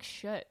 everybody looks like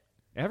shit.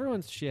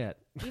 Everyone's shit.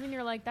 Even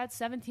you're like, that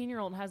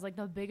 17-year-old has like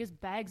the biggest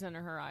bags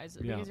under her eyes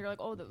Yeah. because you're like,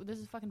 oh, this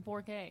is fucking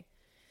 4K.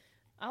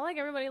 I like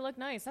everybody to look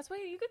nice. That's why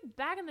you could,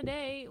 back in the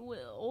day, with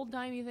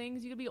old-timey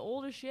things, you could be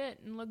old as shit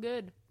and look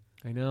good.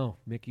 I know,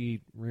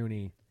 Mickey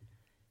Rooney.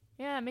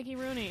 Yeah, Mickey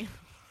Rooney.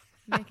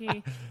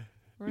 Mickey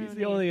Rooney. He's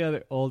the only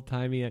other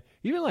old-timey.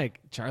 Even like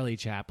Charlie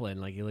Chaplin,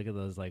 like you look at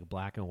those like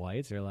black and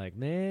whites, they're like,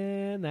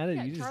 man, that is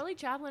Yeah, you just Charlie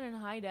Chaplin in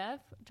high def.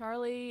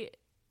 Charlie,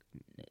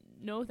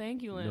 no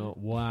thank you, Lynn. no,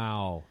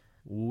 wow.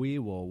 We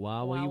will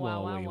wow, we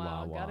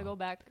wow. Gotta go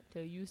back to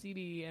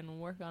UCB and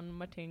work on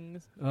my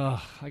things. Ugh,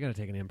 I gotta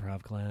take an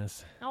improv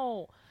class.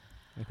 Oh,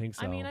 I think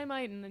so. I mean, I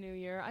might in the new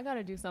year. I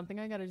gotta do something.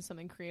 I gotta do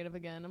something creative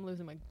again. I'm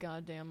losing my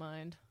goddamn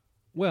mind.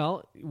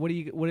 Well, what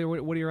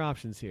are your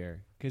options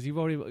here? Because you've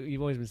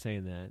always been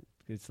saying that.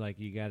 It's like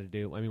you got to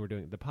do. I mean, we're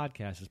doing the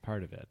podcast is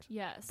part of it.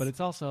 Yes, But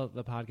it's also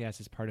the podcast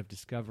is part of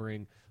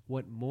discovering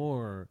what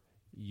more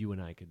you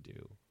and I could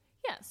do.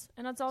 yes,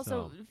 and it's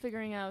also So-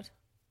 figuring out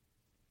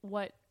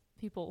what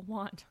people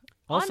want.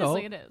 Also,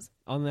 Honestly, it is.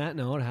 On that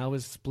note, how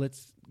is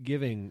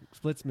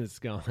Splitsmiths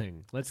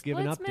going? Let's give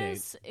an update.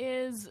 Splitsmiths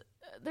is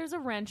there's a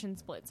wrench in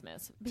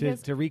Splitsmiths To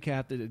because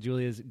recap,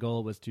 Julia's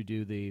goal was to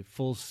do the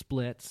full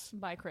splits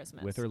by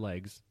Christmas with her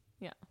legs.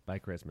 Yeah. By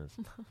Christmas,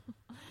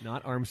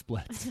 not arm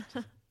splits.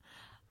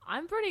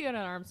 I'm pretty good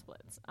at arm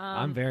splits.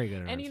 I'm very good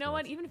at arm and you know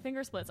what? splits. Even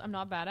finger splits, I'm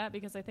not bad at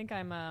because I think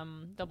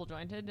I'm double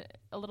jointed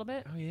a little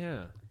bit. Oh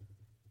yeah,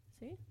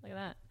 See, look at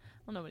that.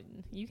 Well, nobody,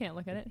 you can't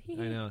look at it. I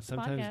know. It's a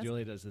Sometimes podcast.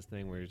 Julia does this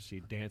thing where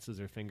she dances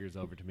her fingers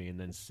over to me and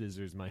then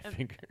scissors my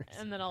fingers.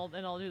 and then I'll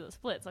do the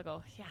splits. I'll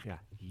go, yeah.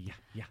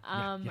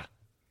 Yeah.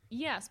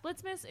 Yeah,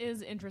 Splitsmiths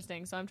is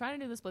interesting. So I'm trying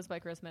to do the splits by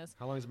Christmas.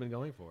 How long has it been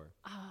going for?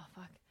 Oh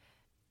fuck,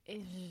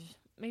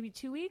 maybe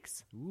 2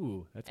 weeks.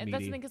 Ooh, that's And meaty.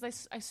 that's the thing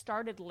because I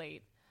started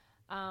late,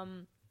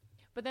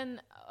 but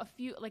then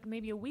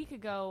maybe a week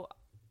ago,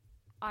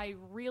 I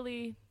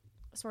really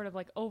sort of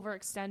like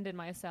overextended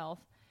myself,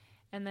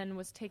 and then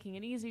was taking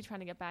it easy, trying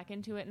to get back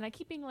into it. And I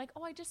keep being like,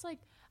 oh, I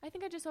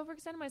think I just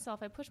overextended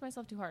myself. I pushed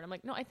myself too hard. I'm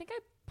like, no, I think I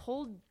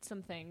pulled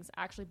some things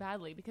actually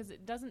badly because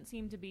it doesn't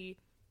seem to be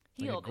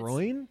healed. Like a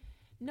groin?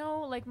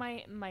 No, like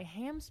my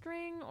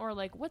hamstring, or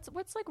like what's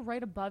like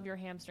right above your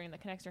hamstring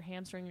that connects your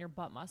hamstring and your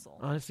butt muscle.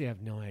 Honestly, I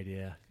have no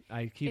idea.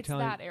 I keep It's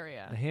telling that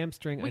area. the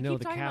hamstring. We I know keep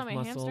the talking calf about my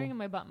muscle. hamstring and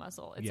my butt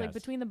muscle. It's like Yes.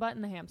 between the butt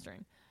and the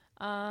hamstring.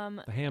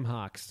 The ham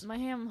hocks. My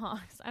ham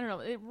hocks. I don't know.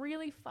 It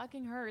really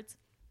fucking hurts.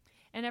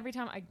 And every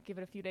time I give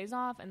it a few days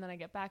off, and then I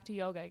get back to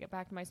yoga, I get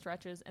back to my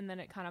stretches, and then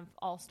it kind of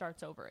all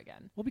starts over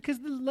again. Well, because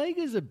the leg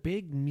is a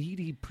big,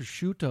 meaty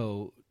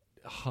prosciutto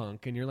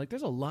hunk, and you're like,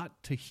 there's a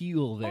lot to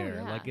heal there.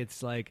 yeah. Like,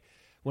 it's like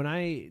when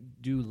I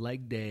do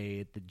leg day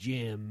at the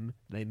gym,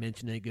 they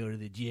mention I go to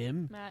the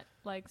gym. Matt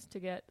likes to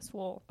get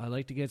swole. I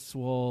like to get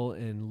swole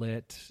and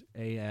lit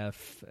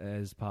AF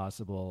as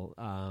possible.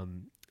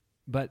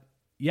 But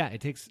yeah, it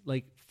takes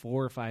like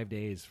 4 or 5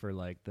 days for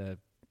like the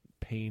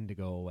pain to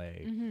go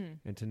away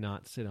and to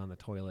not sit on the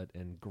toilet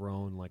and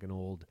groan like an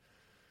old.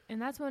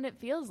 And that's what it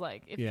feels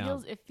like. Yeah.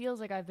 It feels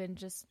like I've been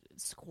just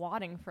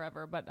squatting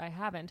forever, but I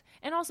haven't.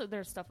 And also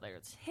there's stuff there.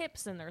 It's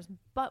hips and there's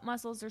butt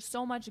muscles. There's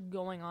so much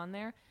going on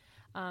there.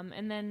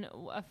 And then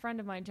a friend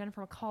of mine,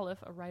 Jennifer McAuliffe,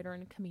 a writer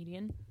and a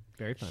comedian,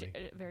 Very funny.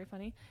 very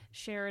funny,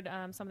 shared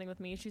something with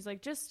me. She's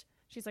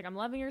like, I'm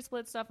loving your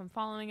split stuff. I'm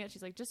following it.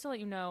 She's like, just to let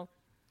you know,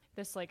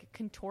 this like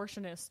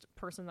contortionist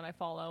person that I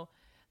follow,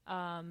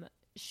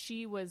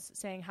 she was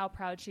saying how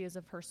proud she is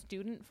of her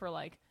student for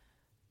like,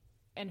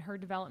 and her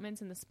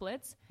developments in the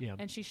splits. Yeah.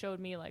 And she showed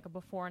me like a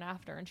before and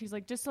after. And she's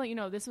like, just to let you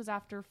know, this was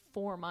after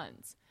 4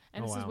 months.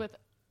 And Oh, this is wow. with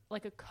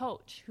like a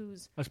coach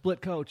who's A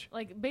split coach.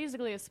 like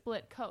basically a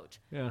split coach.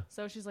 Yeah.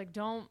 So she's like,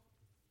 don't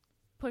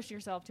push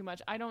yourself too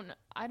much. I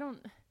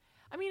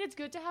mean, it's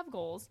good to have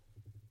goals,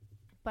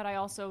 but I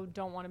also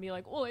don't want to be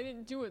like, well, I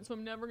didn't do it, so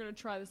I'm never going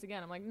to try this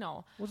again. I'm like,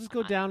 no. Well, just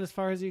go down as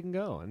far as you can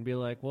go and be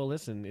like, well,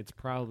 listen, it's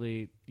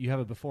probably, you have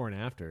a before and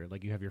after.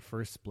 Like, you have your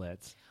first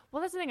splits.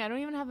 Well, that's the thing. I don't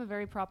even have a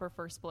very proper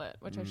first split,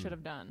 which I should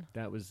have done.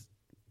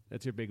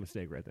 That's your big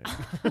mistake right there.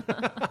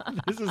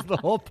 This is the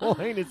whole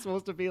point. It's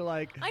supposed to be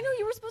like I know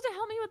you were supposed to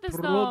help me with this,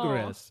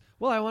 progress.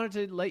 Well, I wanted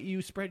to let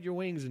you spread your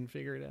wings and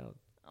figure it out.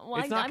 though.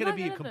 Well, It's not I'm going to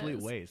be good a at complete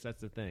this. waste.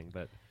 That's the thing.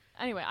 But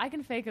Anyway, I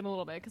can fake it a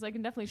little bit because I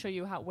can definitely show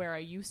you where I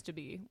used to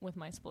be with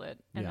my split,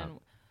 and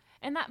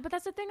Yeah. but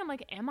that's the thing. I'm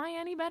like, am I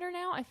any better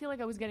now? I feel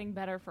like I was getting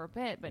better for a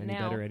bit, but any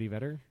now better, Eddie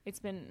Vedder? it's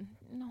been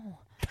no.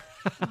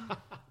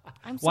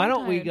 I'm so Why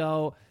don't we tired.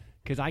 go?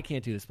 Because I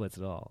can't do the splits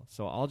at all.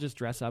 So I'll just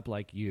dress up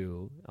like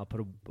you.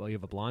 You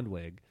have a blonde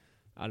wig.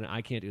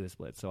 I can't do the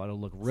splits, so it'll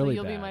look really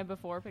so you'll bad. be my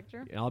before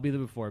picture. I'll be the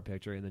before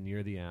picture, and then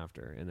you're the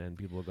after, and then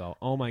people will go,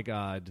 "Oh my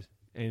god!"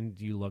 and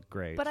you look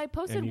great. But I and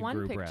posted you one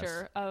grew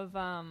picture breasts. of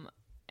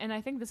and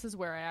I think this is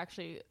where I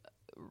actually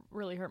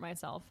really hurt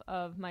myself,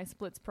 of my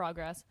splits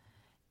progress.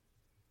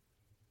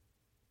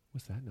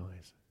 What's that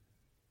noise?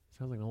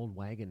 Sounds like an old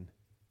wagon.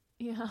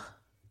 Yeah,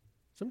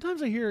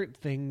 Sometimes I hear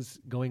things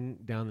going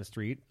down the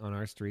street on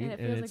our street, and it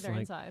feels like it's they're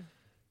inside.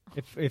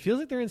 It feels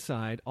like they're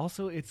inside.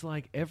 Also, it's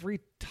like every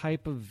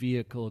type of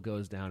vehicle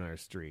goes down our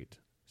street.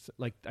 So,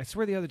 like, I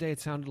swear the other day it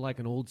sounded like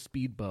an old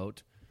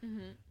speedboat. Mm-hmm.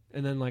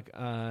 And then, like,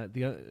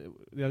 the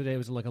other day it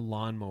was like a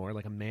lawnmower,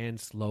 like a man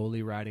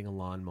slowly riding a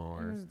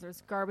lawnmower.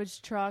 There's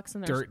garbage trucks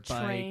and there's Dirt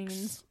trains.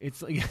 bikes.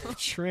 It's like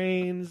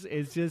trains.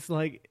 It's just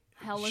like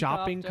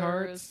shopping Helicopters,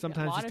 carts.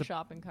 Sometimes a lot just of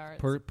shopping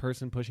carts.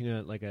 person pushing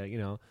a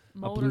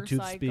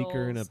Bluetooth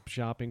speaker in a Motorcycles.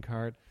 shopping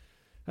cart.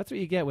 That's what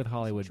you get with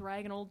Hollywood.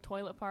 Dragging old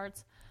toilet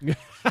parts.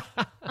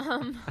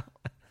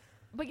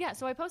 But yeah,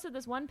 so I posted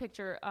this one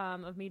picture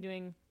of me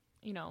doing,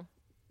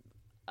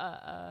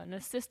 an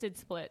assisted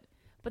split.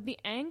 But the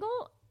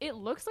angle, it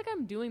looks like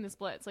I'm doing the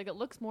splits. Like, it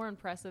looks more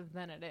impressive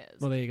than it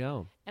is. Well, there you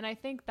go. And I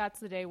think that's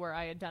the day where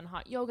I had done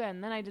hot yoga,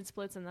 and then I did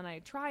splits, and then I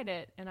tried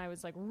it, and I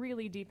was, like,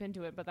 really deep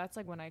into it. But that's,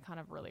 like, when I kind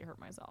of really hurt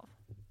myself.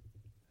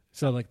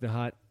 So, like,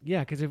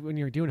 because when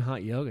you're doing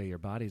hot yoga, your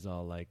body's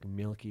all, like,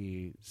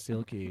 milky,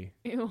 silky,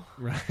 Ew.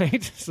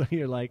 right? So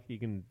you're like, you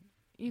can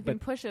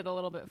Push it a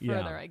little bit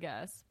Yeah. further, I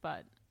guess.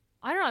 But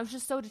I don't know. I was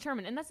just so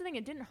determined. And that's the thing.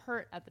 It didn't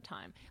hurt at the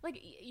time. Like,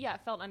 yeah,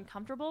 it felt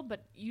uncomfortable,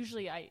 but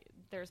usually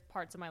there's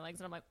parts of my legs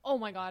and I'm like, oh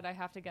my God, I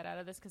have to get out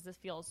of this because this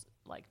feels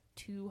like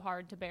too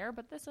hard to bear.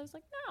 But this, I was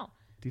like, no.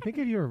 Do you think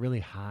if you were really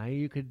high,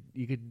 you could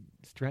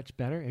stretch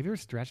better? Have you ever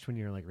stretched when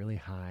you're like really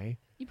high?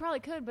 You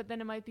probably could, but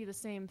then it might be the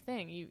same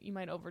thing. You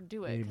might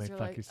overdo it. Yeah, you 'cause might you're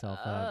fuck like, yourself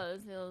oh, up.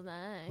 this feels I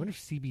nice. wonder if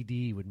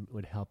CBD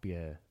would help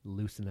you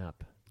loosen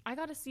up. I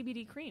got a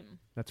CBD cream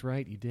That's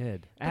right, you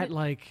did. But At it-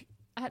 like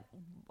at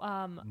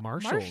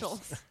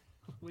Marshalls.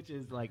 Which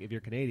is like, if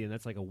you're Canadian,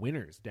 that's like a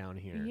Winners down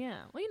here.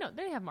 Yeah. Well,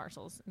 they have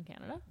Marshalls in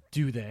Canada.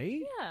 Do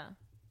they? Yeah.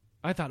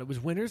 I thought it was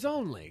Winners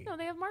only. No,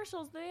 they have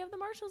Marshalls. They have the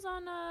Marshalls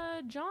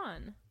on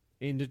John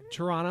Into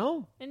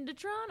Toronto? into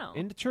Toronto.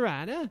 Into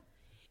Toronto?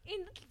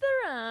 In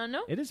Toronto.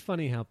 It is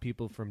funny how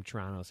people from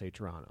Toronto say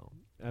Toronto.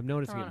 I'm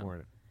noticing it Toronto.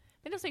 more.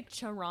 They don't say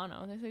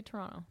Toronto. They say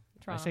Toronto.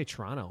 I Toronto. say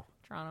Toronto.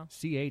 Toronto.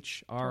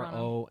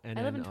 CHRONNO.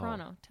 I live in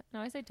Toronto. No,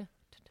 I say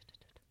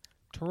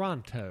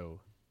Toronto.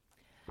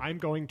 I'm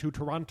going to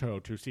Toronto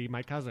to see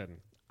my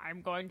cousin.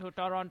 I'm going to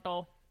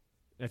Toronto.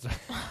 It's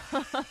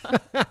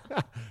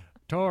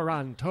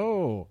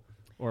Toronto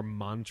or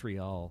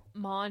Montreal. All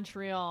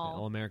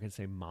Montreal. Americans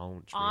say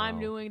Montreal. I'm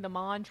doing the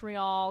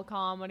Montreal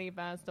Comedy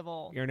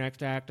Festival. Your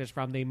next act is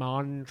from the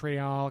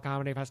Montreal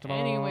Comedy Festival.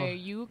 Anyway,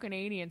 you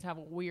Canadians have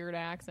a weird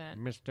accent.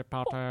 Mr.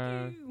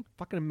 Potter. you.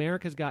 Fucking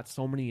America's got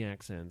so many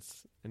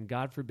accents, and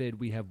God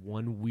forbid we have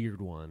one weird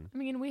one. I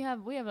mean, we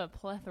have a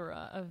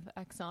plethora of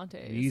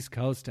accentes. The East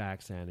Coast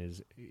accent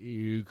is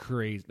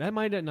crazy. That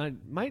might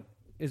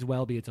as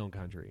well be its own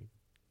country.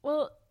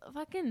 Well,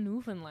 fucking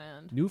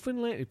Newfoundland.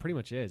 Newfoundland, it pretty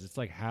much is. It's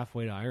like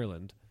halfway to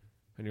Ireland.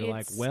 And you're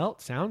like, It's well,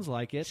 sounds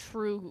like it.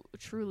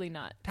 Truly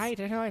nuts. And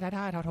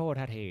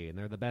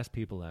they're the best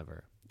people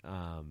ever.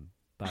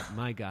 But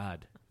my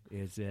God,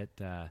 is it? It's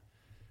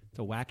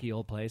a wacky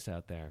old place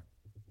out there.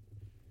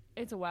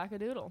 It's a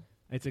wackadoodle.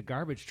 It's a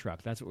garbage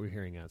truck. That's what we're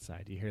hearing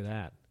outside. Do you hear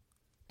that?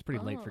 It's pretty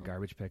late for Oh.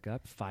 garbage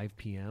pickup. 5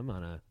 p.m.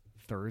 on a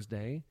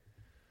Thursday.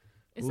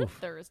 Is it Oof.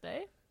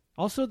 Thursday?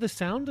 Also, the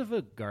sound of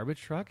a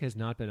garbage truck has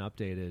not been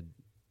updated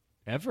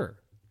ever,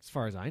 as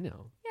far as I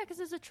know. Yeah, because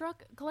there's a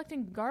truck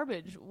collecting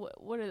garbage.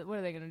 What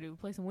are they going to do?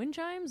 Play some wind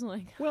chimes?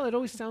 Like, Well, it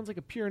always sounds like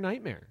a pure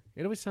nightmare.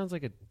 It always sounds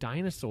like a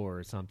dinosaur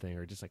or something,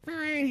 or just like.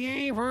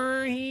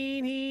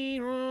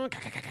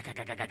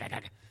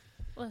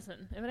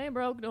 listen, if it ain't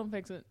broke, don't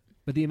fix it.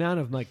 But the amount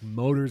of like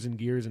motors and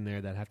gears in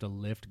there that have to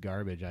lift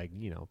garbage,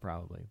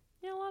 probably.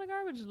 Yeah, a lot of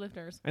garbage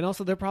lifters. And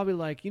also, they're probably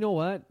like, you know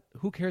what?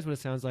 Who cares what it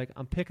sounds like?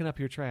 I'm picking up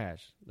your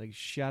trash. Like,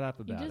 shut up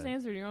You about just it.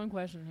 answered your own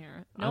question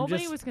here. I'm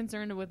Nobody just- was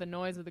concerned with the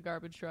noise of the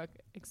garbage truck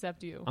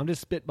except you. I'm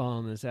just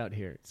spitballing this out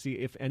here. See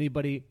if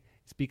anybody.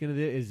 Speaking of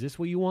this, is this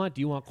what you want?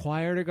 Do you want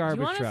quieter Do you garbage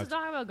want us trucks? to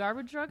talk about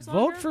garbage trucks Vote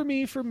longer? for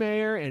me for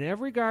mayor, and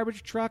every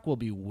garbage truck will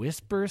be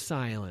whisper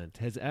silent.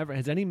 Has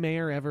any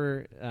mayor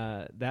ever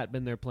that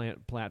been their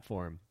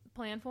platform?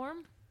 Plan form?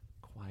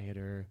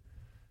 Quieter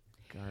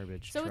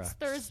garbage So trucks. it's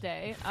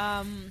Thursday.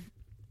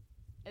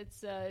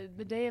 It's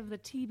the day of the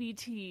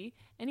TBT.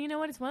 And you know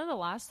what? It's one of the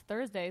last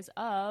Thursdays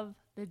of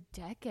the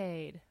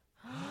decade.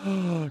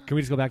 Can we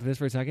just go back to this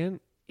for a second?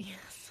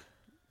 Yes.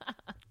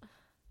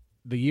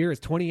 The year is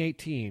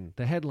 2018.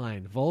 The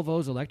headline,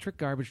 Volvo's electric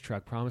garbage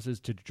truck promises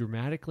to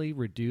dramatically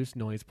reduce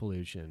noise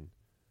pollution.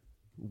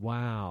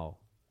 Wow.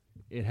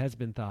 It has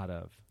been thought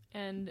of.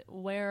 And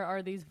where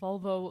are these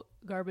Volvo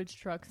garbage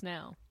trucks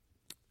now?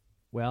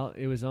 Well,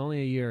 it was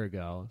only a year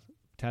ago.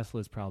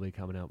 Tesla's probably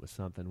coming out with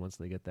something once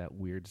they get that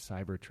weird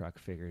Cybertruck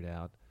figured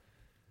out.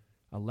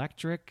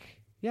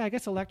 Electric, yeah, I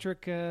guess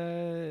electric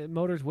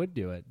motors would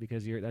do it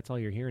because that's all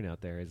you're hearing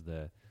out there is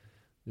the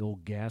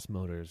old gas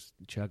motors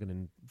chugging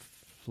and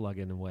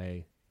flugging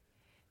away.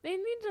 They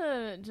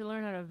need to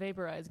learn how to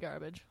vaporize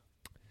garbage.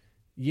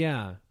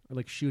 Yeah, or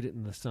like shoot it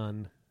in the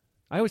sun.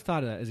 I always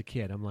thought of that as a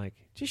kid. I'm like,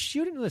 just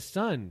shoot it in the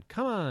sun.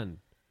 Come on.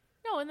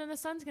 No, and then the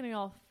sun's getting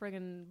all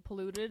friggin'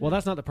 polluted. Well,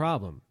 that's not the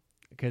problem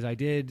because I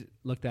did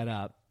look that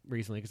up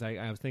recently because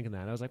I was thinking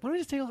that. I was like, why don't we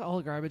just take all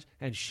the garbage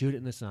and shoot it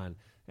in the sun?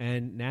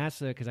 And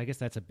NASA, because I guess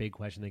that's a big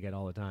question they get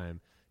all the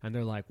time. And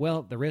they're like,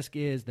 well, the risk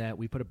is that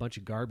we put a bunch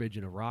of garbage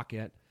in a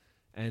rocket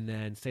and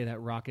then say that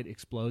rocket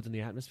explodes in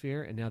the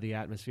atmosphere, and now the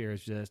atmosphere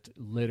is just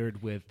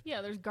littered with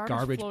yeah, there's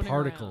garbage floating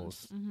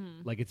particles. around.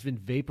 Mm-hmm. Like it's been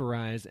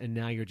vaporized, and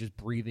now you're just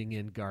breathing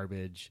in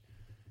garbage.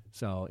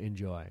 So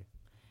enjoy.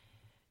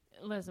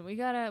 Listen, we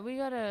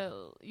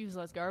gotta use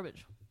less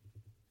garbage.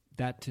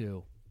 That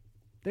too.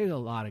 There's a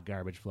lot of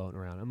garbage floating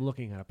around. I'm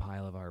looking at a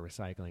pile of our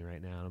recycling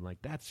right now, and I'm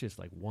like, that's just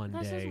like one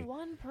That's day. just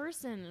one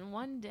person in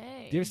one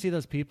day. Do you ever see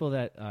those people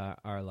that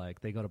are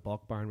like, they go to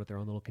Bulk Barn with their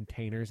own little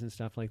containers and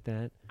stuff like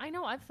that? I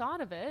know. I've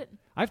thought of it.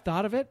 I've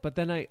thought of it, but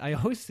then I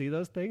always see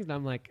those things, and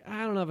I'm like,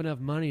 I don't have enough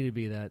money to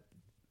be that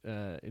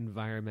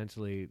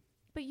environmentally.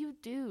 But you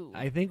do.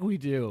 I think we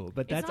do,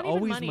 but It's that's not even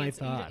always money. my It's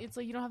thought. It's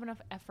like you don't have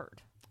enough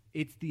effort.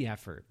 It's the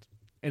effort,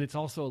 and it's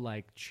also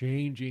like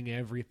changing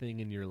everything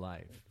in your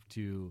life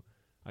to.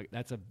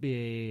 That's a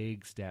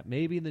big step.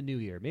 Maybe in the new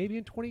year, maybe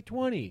in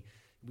 2020,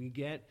 we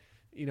get,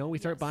 we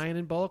start buying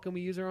in bulk and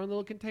we use our own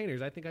little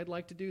containers. I think I'd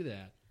like to do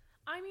that.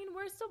 I mean,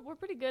 we're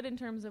pretty good in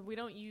terms of we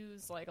don't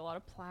use like a lot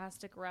of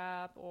plastic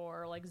wrap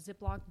or like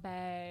Ziploc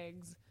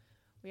bags.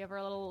 We have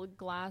our little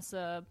glass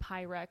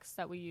Pyrex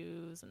that we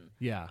use, and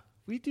Yeah,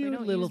 we we do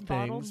don't little use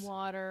bottled things.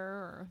 water.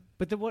 Or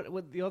But then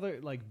what the other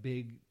like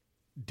big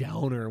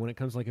downer when it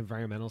comes to like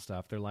environmental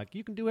stuff? They're like,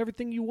 you can do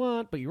everything you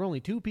want, but you're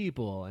only 2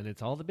 people, and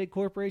it's all the big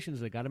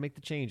corporations that got to make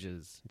the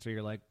changes. So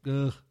you're like,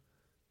 ugh.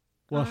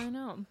 Well, I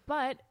know,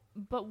 but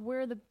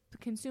we're the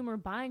consumer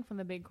buying from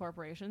the big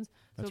corporations. So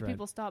That's if right.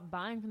 people stop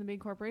buying from the big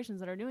corporations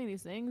that are doing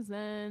these things,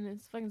 then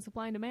it's fucking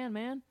supply and demand,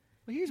 man.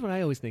 Well, here's what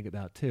I always think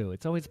about, too.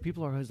 It's always,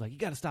 people are always like, you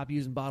got to stop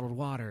using bottled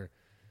water.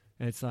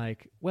 And it's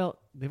like, well,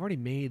 they've already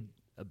made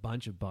a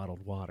bunch of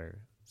bottled water.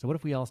 So what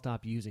if we all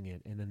stop using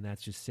it, and then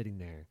that's just sitting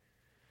there?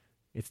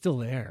 It's still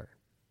there.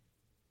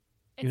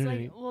 You It's know what I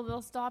like, mean? well,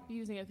 they'll stop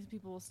using it because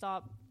people will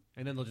stop.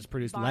 And then they'll just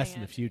produce Buying less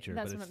in the it. future.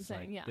 That's but what it's I'm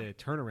saying, like yeah. The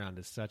turnaround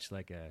is such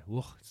like a,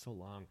 it's so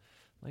long.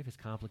 Life is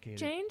complicated.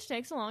 Change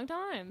takes a long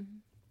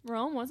time.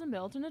 Rome wasn't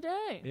built in a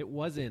day. It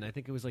wasn't. I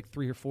think it was like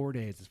 3 or 4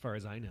 days as far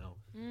as I know.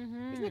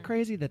 Mm-hmm. Isn't it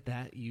crazy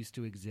that used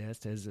to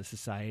exist as a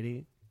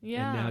society?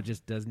 Yeah. And now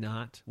just does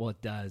not? Well,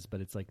 it does, but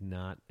it's like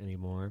not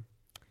anymore.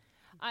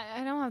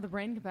 I don't have the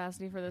brain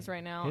capacity for this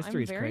right now.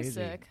 History's I'm very crazy.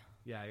 sick.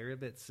 Yeah, you're a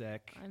bit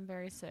sick. I'm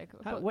very sick.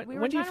 How- But when- we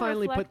were when do you trying to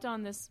finally reflect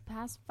on this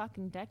past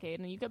fucking decade,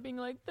 and you kept being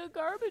like, the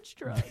garbage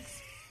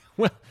trucks.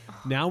 Well,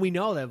 now we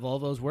know that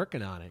Volvo's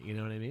working on it. You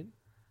know what I mean?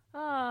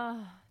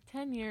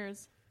 10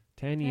 years.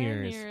 10 10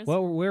 years. years.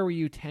 Well, where were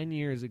you 10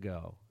 years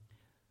ago?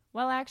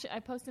 Well, actually, I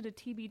posted a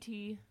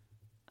TBT.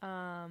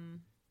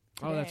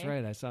 Oh, that's today.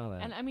 right. I saw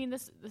that. And I mean,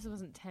 this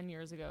wasn't 10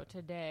 years ago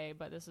today,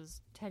 but this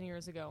is 10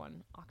 years ago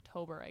in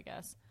October, I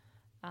guess.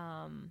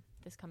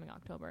 This coming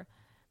October.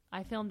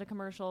 I filmed a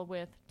commercial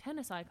with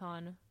tennis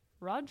icon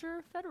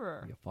Roger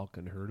Federer. You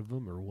fucking heard of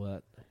him or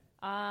what?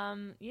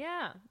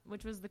 Yeah,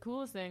 which was the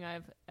coolest thing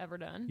I've ever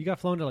done. You got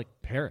flown to like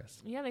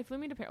Paris. Yeah, they flew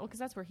me to Paris because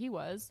that's where he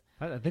was.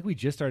 I think we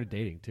just started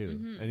dating too.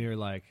 Mm-hmm. And you're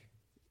like,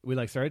 we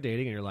like started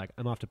dating and you're like,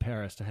 I'm off to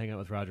Paris to hang out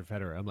with Roger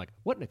Federer. I'm like,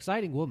 what an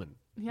exciting woman.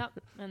 Yep.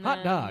 And Hot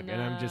then, dog.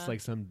 And I'm just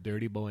like some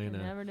dirty boy I in a.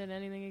 never did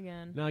anything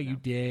again. No, you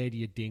did.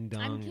 You ding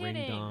I'm dong, ring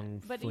kidding.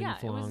 dong, But fling yeah,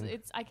 flong.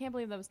 it's. I can't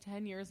believe that was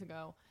 10 years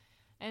ago.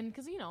 And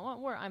because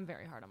I'm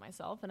very hard on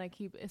myself, and I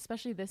keep,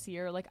 especially this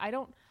year, like I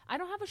don't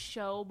have a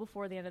show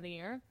before the end of the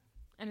year,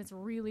 and it's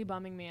really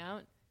bumming me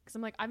out because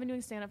I'm like, I've been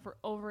doing stand up for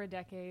over a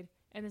decade,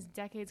 and this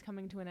decade's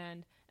coming to an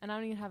end, and I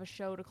don't even have a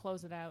show to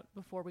close it out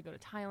before we go to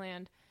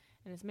Thailand,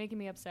 and it's making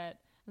me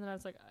upset. And then I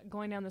was like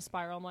going down the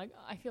spiral. I'm like,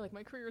 I feel like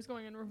my career is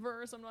going in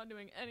reverse. I'm not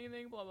doing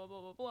anything. Blah blah blah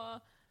blah blah.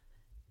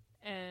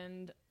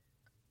 And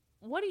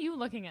what are you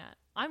looking at?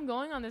 I'm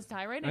going on this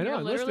tirade, and I know, you're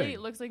I'm literally listening.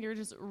 looks like you're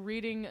just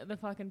reading the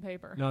fucking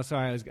paper. No,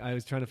 sorry. I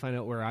was trying to find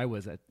out where I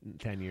was at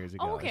 10 years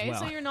ago. Oh, okay, as well.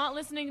 so you're not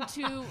listening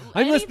to I'm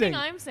anything listening.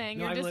 I'm saying.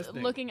 No, You're I'm just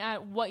listening. looking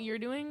at what you're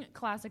doing.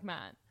 Classic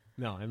Matt.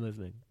 No, I'm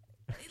listening.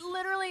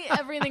 Literally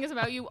everything is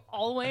about you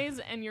always,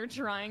 and you're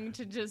trying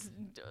to just.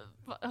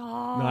 Oh.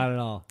 Not at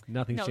all.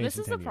 Nothing's No, changed this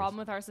in is 10 the years. problem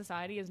with our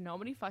society is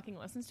nobody fucking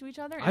listens to each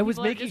other. And I was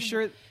people are making just-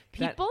 sure that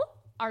people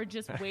are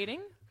just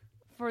waiting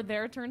for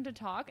their turn to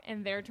talk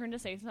and their turn to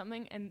say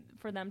something, and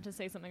for them to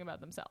say something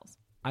about themselves.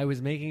 I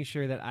was making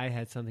sure that I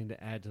had something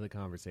to add to the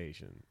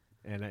conversation,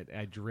 and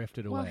I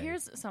drifted away. Well,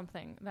 here's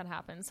something that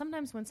happens.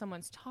 Sometimes when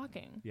someone's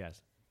talking,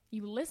 Yes,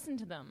 you listen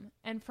to them,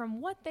 and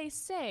from what they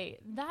say,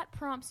 that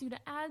prompts you to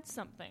add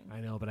something. I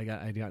know, but I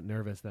got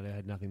nervous that I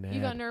had nothing to add. You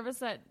got nervous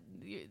that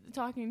you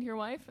talking to your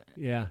wife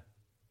Yeah.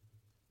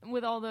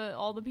 with all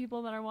the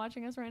people that are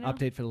watching us right now.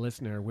 Update for the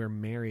listener: we're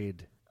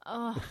married.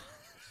 Ugh.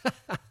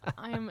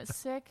 I am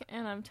sick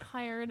and I'm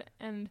tired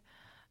and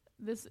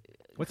this.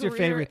 What's your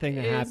career favorite thing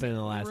that is happened in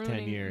the last 10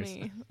 ruining years?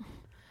 me.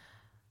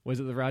 Was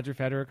it the Roger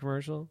Federer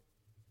commercial?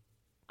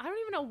 I don't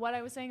even know what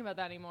I was saying about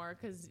that anymore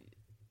because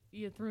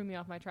you threw me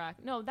off my track.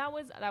 No, that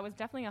was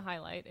definitely a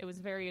highlight. It was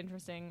very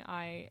interesting.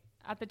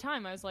 At the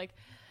time I was like,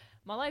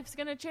 my life's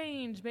gonna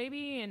change,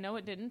 baby, and no,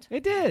 it didn't.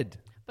 It did.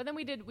 But then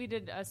we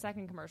did a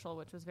second commercial,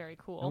 which was very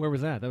cool. And where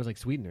was that? That was like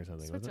Sweden or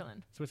something.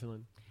 Switzerland. Was it?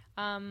 Switzerland.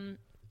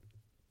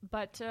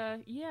 But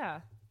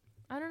yeah,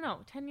 I don't know.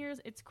 10 years.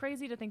 It's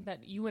crazy to think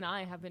that you and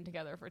I have been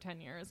together for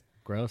 10 years.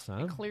 Gross,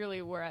 huh?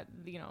 Clearly, we're at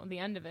the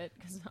end of it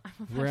because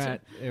We're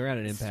at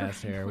an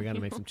impasse here. We got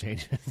to make some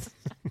changes.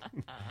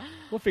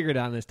 We'll figure it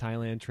out on this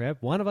Thailand trip.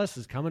 One of us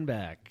is coming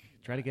back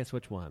Try to guess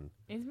which one.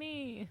 It's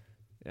me.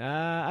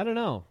 I don't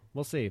know.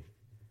 We'll see.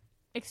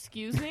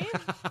 Excuse me?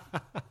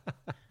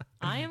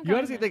 I am. You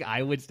honestly think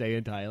I would stay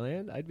in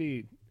Thailand? I'd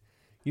be.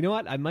 You know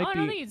what? I might I be.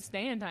 don't think you'd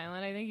stay in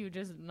Thailand. I think you would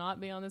just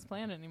not be on this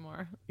planet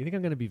anymore. You think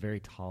I'm going to be very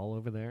tall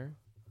over there?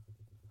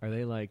 Are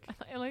they like?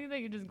 I like that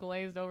you just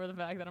glazed over the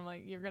fact that I'm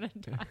like, you're gonna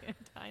die in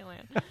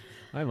Thailand.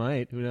 I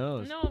might. Who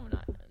knows? No, I'm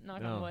not.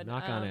 Knock No, on wood.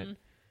 knock on it.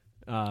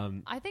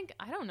 I think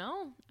I don't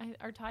know.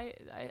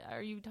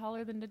 Are you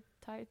taller than the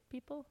Thai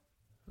people?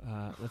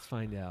 Let's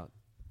find out.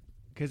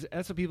 Because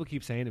that's what people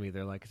keep saying to me.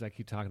 They're like, because I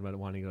keep talking about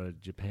wanting to go to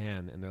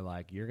Japan, and they're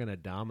like, you're going to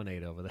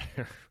dominate over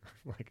there.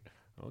 Like,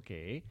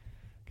 okay.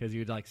 Because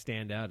you'd like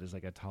stand out as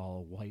like a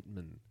tall white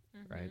man,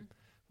 right?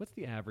 What's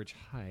the average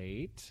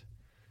height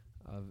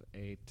of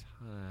a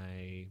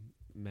Thai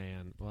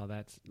man? Well,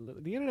 that's,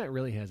 the internet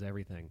really has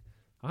everything.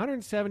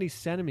 170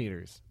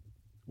 centimeters.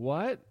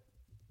 What?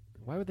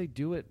 Why would they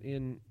do it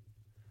in,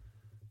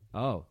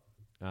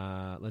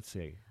 let's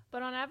see.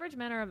 But on average,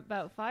 men are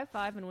about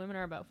 5'5", and women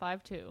are about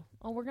 5'2".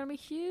 Oh, we're gonna be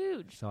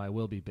huge. So I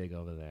will be big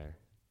over there.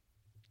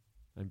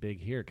 I'm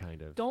big here,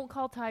 kind of. Don't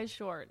call ties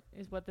short,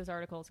 is what this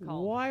article is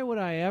called. Why would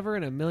I ever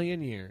in a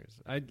million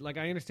years? I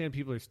understand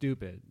people are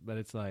stupid, but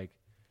it's like,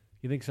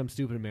 you think some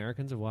stupid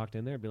Americans have walked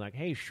in there and be like,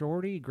 "Hey,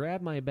 shorty,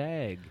 grab my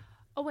bag."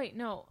 Oh wait,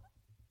 no,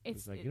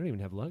 It's like you don't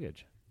even have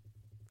luggage.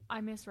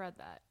 I misread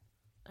that.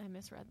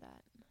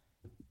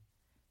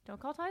 Don't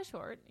call ties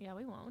short. Yeah,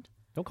 we won't.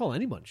 Don't call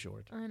anyone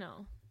short. I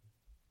know.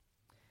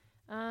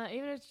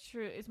 Even if it's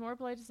true, it's more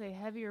polite to say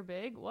heavy or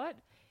big. What?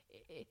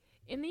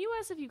 In the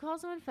U.S., if you call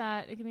someone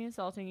fat, it can be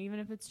insulting, even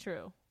if it's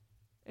true.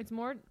 It's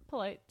more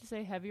polite to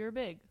say heavy or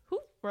big. Who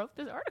wrote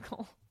this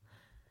article?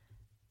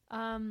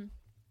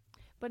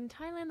 But in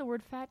Thailand, the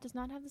word fat does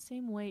not have the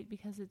same weight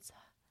because it's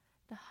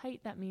the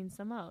height that means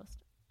the most.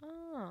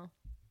 Oh.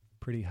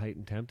 Pretty height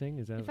and tempting?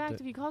 Is that In fact,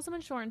 if you call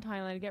someone short in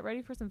Thailand, get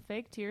ready for some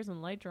fake tears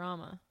and light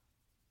drama.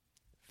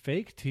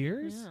 fake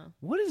tears? Yeah.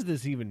 What does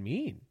this even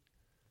mean?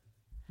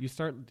 You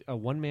start a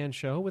one-man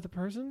show with a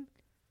person?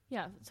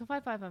 Yeah, so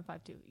 5'5", I'm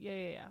 5'2".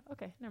 Yeah.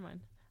 Okay, never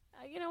mind.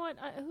 You know what?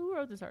 Who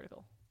wrote this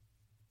article?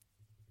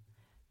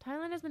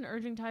 Thailand has been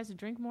urging Thais to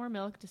drink more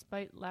milk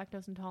despite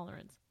lactose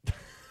intolerance.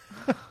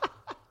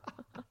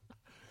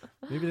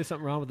 Maybe there's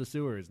something wrong with the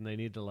sewers and they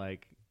need to,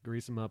 like,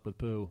 grease them up with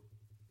poo.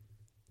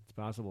 It's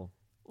possible.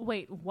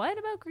 Wait, what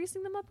about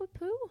greasing them up with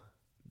poo?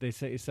 They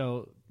say,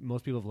 so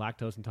most people have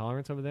lactose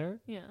intolerance over there?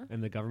 Yeah.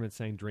 And the government's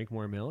saying drink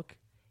more milk?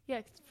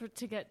 Yeah,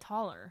 to get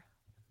taller.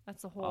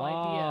 That's the whole Oh,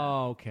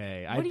 idea.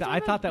 okay. What are you I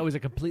talking thought about? that was a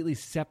completely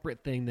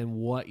separate thing than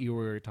what you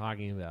were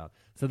talking about.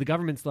 So the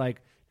government's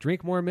like,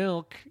 drink more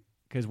milk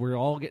because we're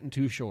all getting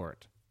too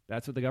short.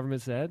 That's what the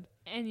government said?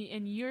 And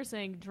you're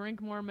saying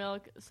drink more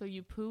milk so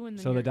you poo and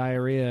then So the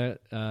diarrhea,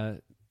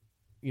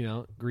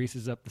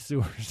 greases up the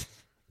sewers.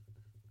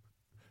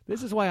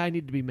 This is why I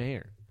need to be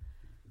mayor.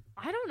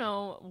 I don't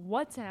know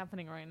what's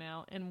happening right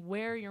now and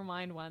where your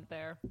mind went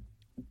there.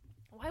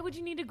 Why would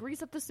you need to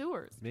grease up the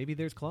sewers? Maybe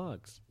there's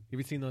clogs. You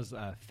ever seen those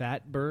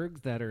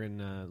fatbergs that are in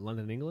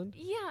London, England?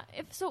 Yeah,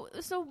 if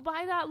so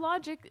by that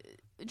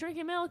logic,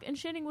 drinking milk and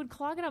shitting would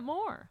clog it up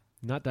more.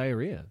 Not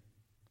diarrhea.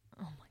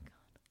 Oh my god.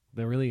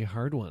 The really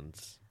hard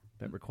ones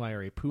that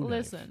require a poo knife.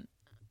 Listen,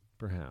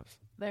 Perhaps.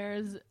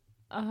 there's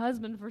a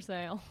husband for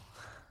sale.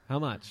 How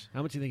much?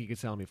 How much do you think you could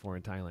sell me for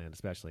in Thailand,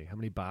 especially? How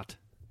many baht?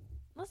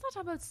 Let's not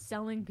talk about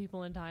selling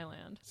people in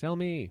Thailand. Sell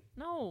me.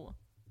 No.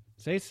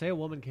 Say a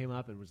woman came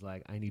up and was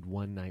like, I need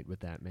one night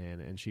with that man.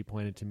 And she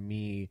pointed to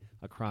me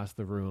across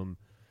the room,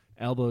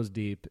 elbows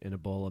deep in a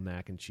bowl of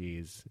mac and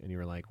cheese. And you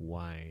were like,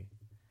 why?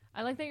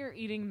 I like that you're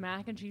eating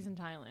mac and cheese in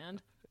Thailand.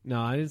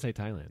 No, I didn't say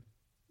Thailand.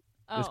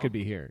 This could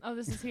be here. Oh,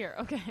 this is here.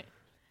 Okay.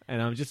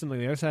 And I'm just on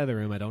the other side of the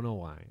room. I don't know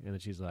why. And then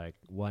she's like,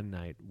 one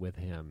night with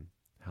him.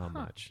 How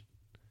much?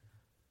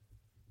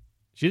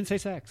 She didn't say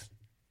sex.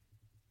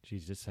 She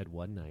just said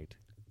one night.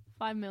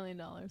 $5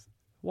 million.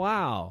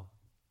 Wow.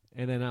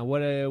 And then what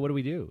do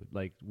we do?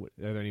 Like,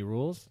 are there any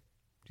rules?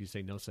 Do you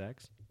say no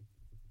sex?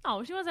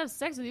 Oh, she wants to have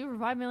sex with you for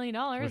 $5 million.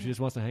 Or she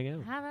just wants to hang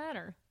out? Have at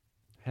her.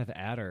 Have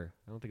at her.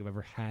 I don't think I've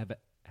ever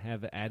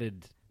have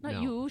added. Not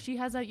no. you. She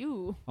has at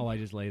you. Oh, I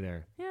just lay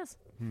there. Yes.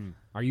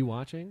 Are you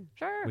watching?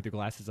 Sure. With your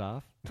glasses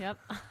off? Yep.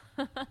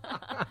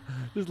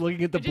 Just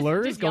looking at the Just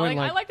blurs, yelling, going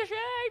like, I like the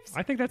shapes.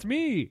 I think that's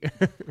me.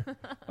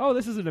 Oh,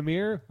 this isn't a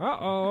mirror.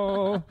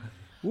 Uh-oh.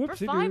 For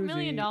Whoopsie $5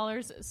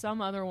 million,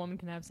 some other woman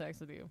can have sex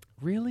with you.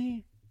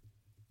 Really?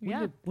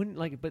 Yeah.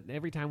 But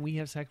every time we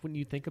have sex, wouldn't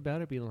you think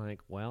about it? Be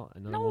like, well,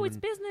 another No, woman. it's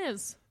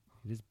business.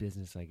 It is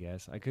business, I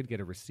guess. I could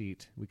get a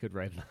receipt. We could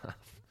write it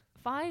off.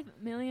 $5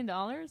 million?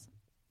 How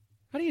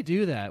do you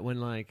do that when,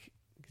 like,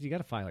 because you got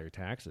to file your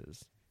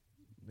taxes?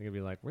 They're going to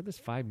be like, where'd this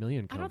 $5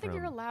 million come I don't think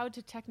from? you're allowed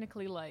to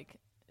technically, like,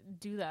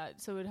 do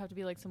that. So it would have to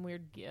be, like, some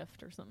weird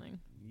gift or something.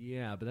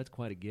 Yeah, but that's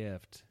quite a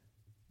gift.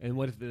 And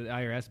what if the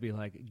IRS be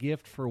like,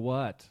 gift for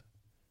what?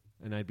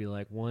 And I'd be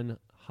like, one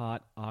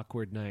hot,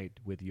 awkward night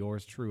with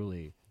yours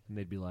truly, and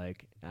they'd be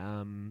like,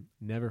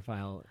 never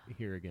file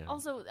here again.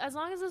 Also, as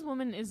long as this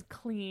woman is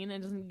clean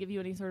and doesn't give you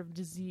any sort of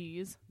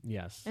disease,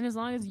 Yes. and as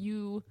long as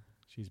you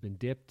She's been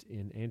dipped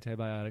in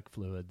antibiotic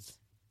fluids.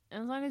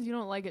 as long as you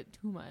don't like it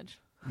too much.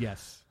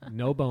 Yes.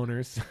 No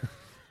boners.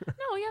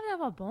 No, you have to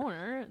have a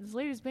boner. This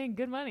lady's paying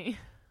good money.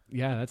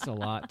 Yeah, that's a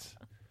lot.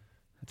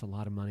 That's a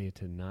lot of money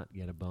to not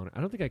get a boner. I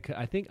don't think I could.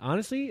 I think,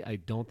 honestly, I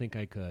don't think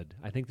I could.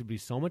 I think there'd be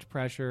so much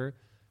pressure.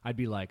 I'd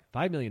be like,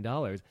 $5 million?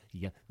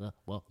 Yeah.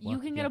 Well, You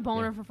can get yeah, a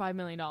boner yeah. for $5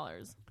 million.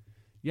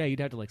 Yeah, you'd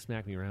have to, like,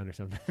 smack me around or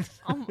something.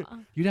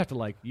 Um, You'd have to,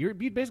 like,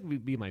 you'd basically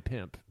be my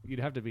pimp. You'd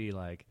have to be,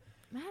 like,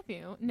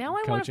 Matthew, now I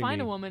want to Coaching find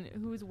me. a woman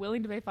who's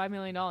willing to pay $5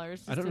 million.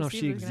 Just I don't to know if see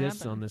she what's gonna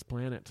exists happen. on this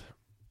planet.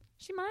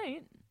 She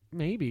might.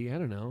 Maybe. I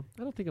don't know.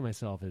 I don't think of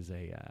myself as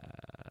a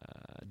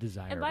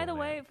desirable And by the man.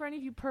 way, for any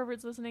of you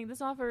perverts listening,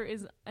 this offer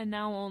is a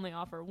now only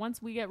offer.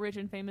 Once we get rich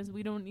and famous,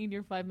 we don't need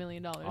your $5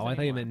 million. Oh, I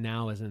thought you meant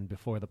now as in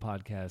before the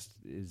podcast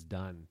is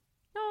done.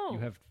 No. You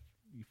have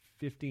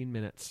 15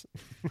 minutes.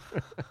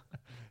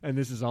 And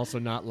this is also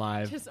not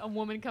live. Just a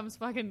woman comes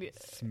fucking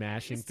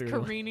Smashing just through.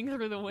 careening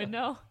through the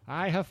window.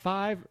 I have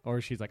 5.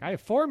 Or she's like, I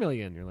have 4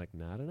 million. You're like,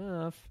 not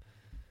enough.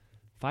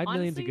 5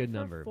 million's a Honestly, good for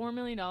number. $4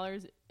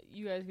 million,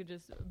 you guys could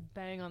just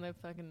bang on the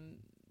fucking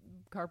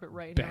carpet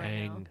right here, right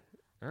Bang.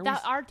 now. Aren't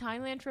we Our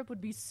Thailand trip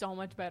would be so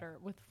much better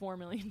with $4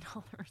 million.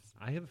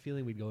 I have a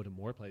feeling we'd go to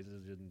more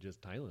places than just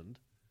Thailand.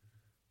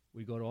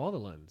 We'd go to all the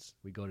lands.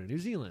 We'd go to New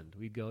Zealand.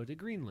 We'd go to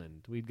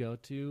Greenland. We'd go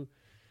to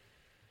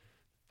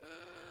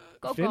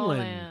Finland.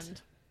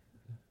 Land.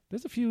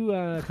 There's a few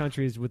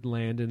countries with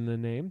land in the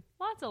name.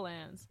 Lots of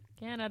lands.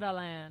 Canada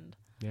land.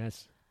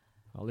 Yes.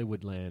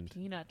 Hollywood land.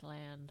 Peanut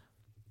land.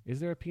 Is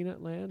there a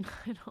peanut land?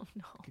 I don't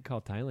know. You could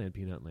call Thailand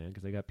peanut land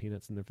because they got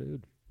peanuts in their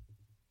food.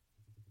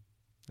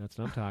 That's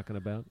what I'm talking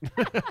about.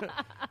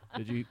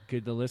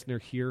 Could the listener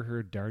hear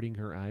her darting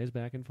her eyes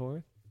back and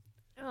forth?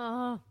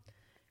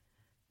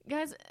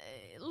 Guys,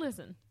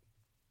 listen.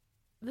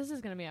 This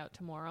is going to be out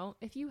tomorrow.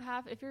 If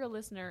you're a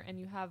listener and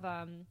you have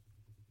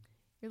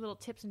your little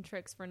tips and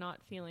tricks for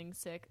not feeling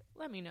sick,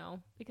 let me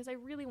know because I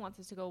really want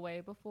this to go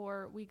away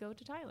before we go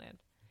to Thailand.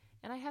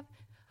 And I have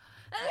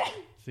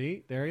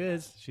See, there it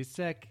is. She's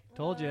sick.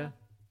 Told you.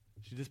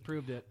 She just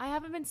proved it. I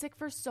haven't been sick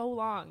for so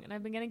long, and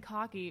I've been getting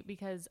cocky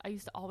because I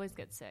used to always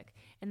get sick.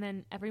 And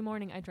then every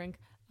morning I drink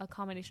a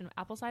combination of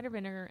apple cider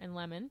vinegar and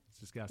lemon. It's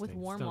disgusting. With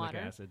warm stomach water.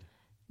 acid.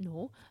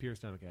 No, Pure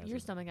stomach acid. your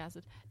stomach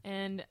acid.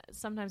 And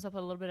sometimes I'll put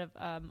a little bit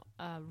of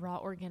raw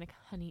organic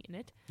honey in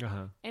it.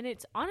 Uh-huh. And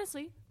it's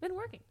honestly been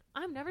working.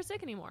 I'm never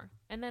sick anymore.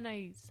 And then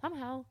I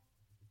somehow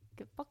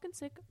get fucking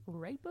sick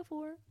right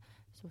before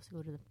I'm supposed to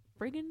go to the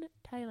friggin'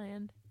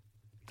 Thailand.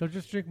 So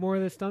just drink more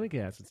of this stomach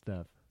acid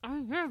stuff.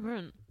 I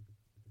haven't.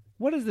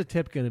 What is the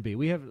tip going to be?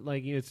 We have,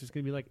 like, it's just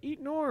going to be like, eat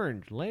an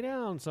orange, lay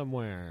down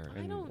somewhere, I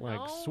and, don't like,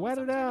 know. sweat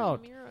Some it sort of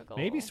out. miracle.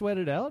 Maybe sweat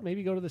it out.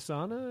 Maybe go to the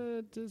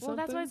sauna to Well, something.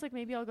 that's why it's like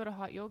maybe I'll go to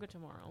hot yoga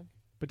tomorrow.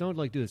 But don't,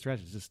 like, do the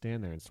stretches. Just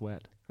stand there and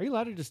sweat. Are you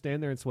allowed to just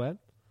stand there and sweat?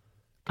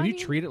 Can I you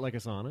mean- treat it like a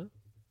sauna?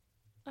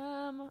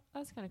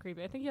 That's kind of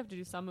creepy. I think you have to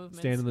do some movements.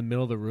 Stand in the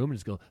middle of the room and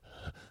just go,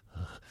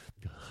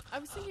 I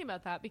was thinking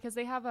about that because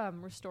they have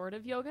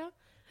restorative yoga.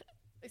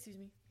 Excuse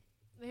me.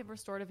 They have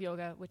restorative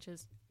yoga, which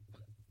is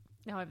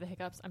now I have the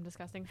hiccups. I'm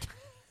disgusting.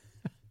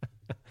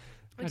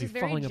 Which God, is you're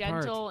very falling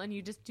apart. gentle, and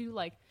you just do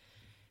like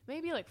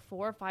maybe like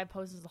 4 or 5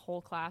 poses the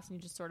whole class, and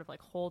you just sort of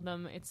like hold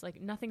them. It's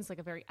like nothing's like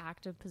a very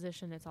active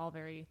position. It's all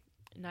very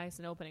nice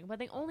and opening. But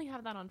they only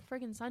have that on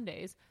friggin'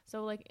 Sundays.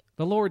 So like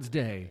the Lord's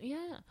Day.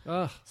 yeah.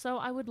 Ugh. So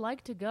I would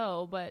like to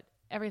go, but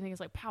everything is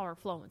like power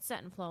flow and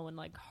set and flow and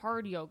like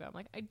hard yoga. I'm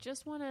like, I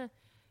just want to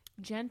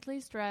gently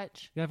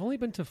stretch. Yeah, I've only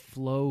been to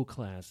flow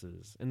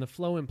classes, and the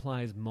flow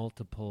implies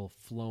multiple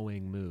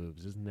flowing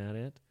moves. Isn't that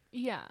it?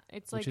 Yeah,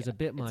 it's Which like is a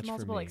bit much it's for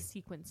multiple like me.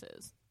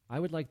 sequences I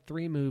would like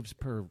 3 moves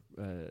per,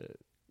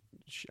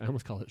 I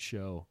almost call it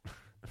show,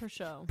 per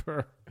show.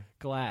 per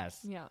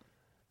class. Yeah,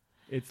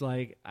 It's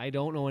like, I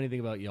don't know anything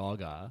about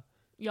yoga.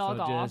 yoga,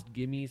 So just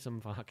give me some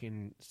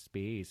fucking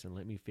space and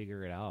let me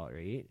figure it out,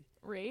 right?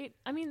 right?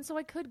 I mean, so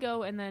I could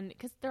go and then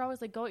because they're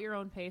always like go at your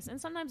own pace, and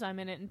sometimes I'm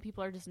in it, and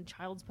people are just in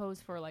child's pose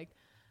for like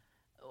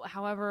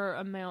however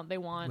amount they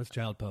want. What's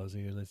child pose?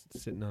 You're just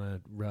sitting on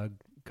a rug,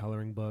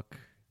 coloring book,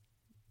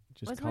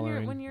 just What's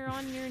coloring. when you're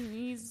on your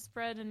knees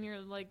spread and you're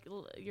like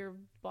your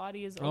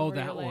body is oh, over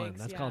that your one. legs.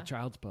 That's yeah. called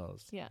child's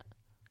pose. Yeah.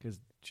 Because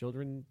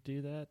children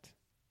do that?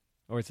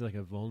 Or it's like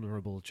a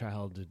vulnerable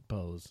child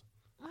pose.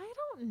 I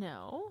don't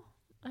know.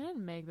 I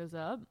didn't make this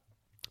up.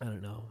 I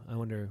don't know. I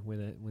wonder where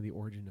the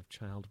origin of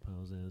child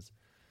pose is.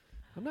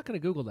 I'm not going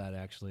to Google that,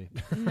 actually.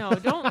 No,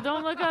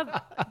 don't look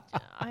up.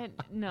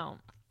 No.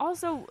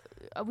 Also,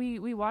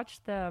 we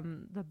watched the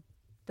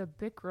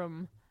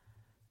Bikram.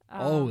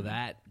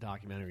 That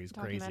documentary is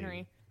crazy.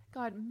 Documentary.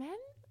 God, men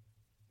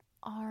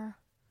are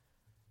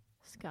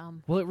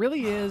scum. Well, it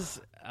really is.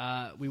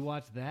 We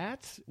watched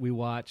that. We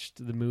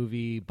watched the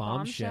movie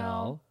Bombshell.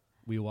 Bombshell.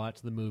 We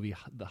watched the movie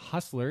The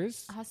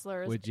Hustlers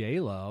Hustlers. with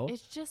J-Lo.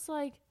 It's just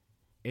like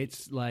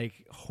It's like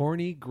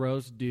horny,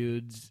 gross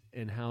dudes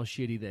and how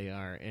shitty they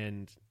are.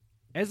 And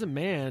as a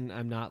man,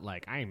 I'm not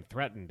like, I am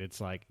threatened. It's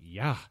like,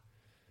 yeah,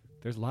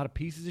 there's a lot of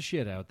pieces of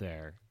shit out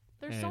there.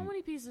 There's so And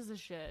many pieces of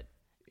shit.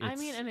 I it's-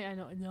 mean, I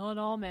know not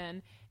all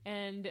men,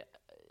 and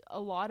a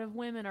lot of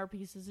women are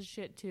pieces of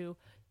shit too.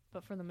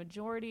 But for the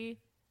majority,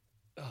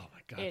 Oh my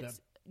God,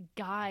 it's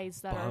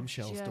guys that that are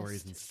bombshell just story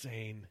is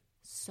insane.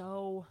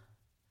 so.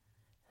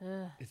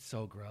 It's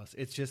so gross.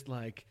 It's just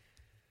like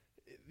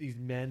these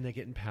men that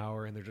get in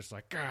power and they're just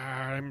like,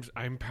 God,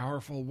 I'm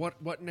powerful.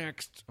 What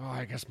next? Oh,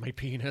 I guess my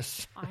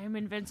penis. I am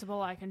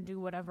invincible. I can do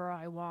whatever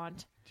I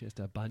want. Just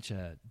a bunch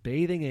of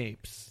bathing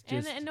apes.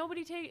 And, Just, and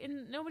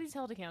nobody's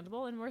held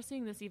accountable. And we're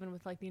seeing this even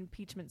with like the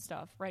impeachment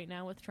stuff right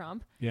now with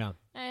Trump. yeah.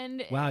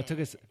 And Wow, it took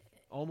us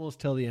almost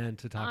till the end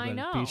to talk I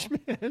about know.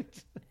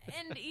 impeachment.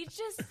 and it's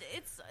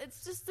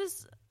just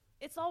this.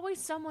 It's always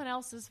someone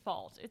else's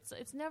fault.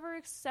 It's never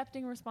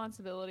accepting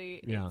responsibility.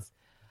 Yeah. It's,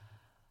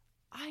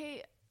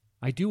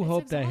 I do It's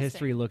hope that exhausting.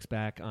 history looks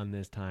back on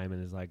this time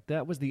and is like,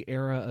 that was the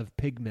era of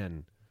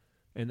pigmen,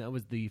 and that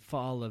was the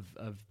fall of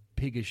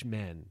piggish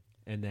men.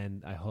 And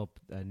then I hope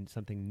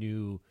something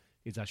new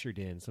is ushered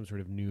in, some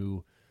sort of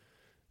new.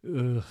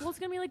 Ugh. well, it's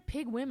gonna be like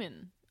pig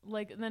women.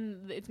 Like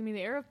then it's gonna be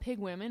the era of pig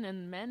women,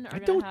 and men are. I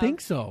gonna don't have,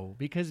 think so,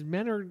 because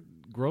men are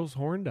gross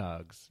horn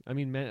dogs. I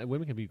mean,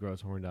 women can be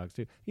gross horn dogs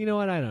too. You know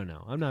what? I don't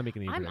know. I'm not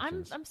making any I'm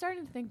predictions. I'm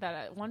starting to think that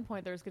at one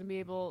point there's gonna be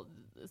able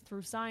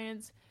through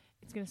science.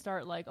 It's going to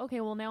start like, okay,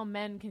 well, now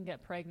men can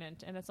get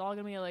pregnant, and it's all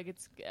going to be like,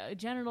 it's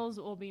genitals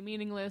will be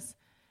meaningless,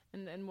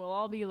 and we'll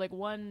all be like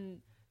one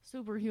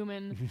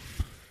superhuman,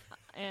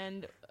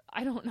 and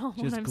I don't know what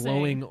Just I'm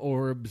glowing saying.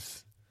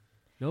 orbs.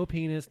 No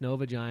penis, no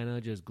vagina,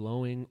 just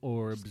glowing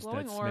orbs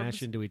glowing that orbs.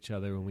 smash into each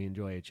other when we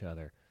enjoy each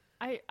other.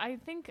 I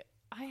think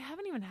I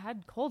haven't even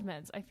had cold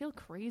meds. I feel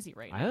crazy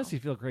right now. I honestly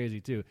feel crazy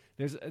too.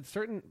 There's a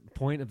certain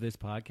point of this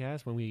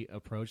podcast when we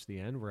approach the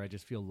end where I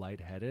just feel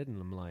lightheaded,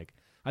 and I'm like,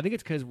 I think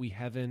it's because we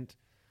haven't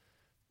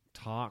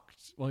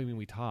talked. Well, I mean,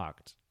 we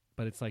talked,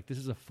 but it's like this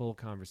is a full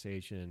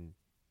conversation.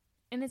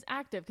 And it's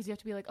active because you have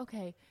to be like,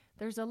 okay,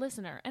 there's a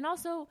listener, and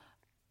also,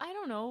 I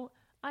don't know,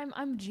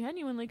 I'm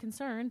genuinely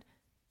concerned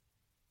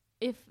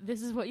if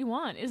this is what you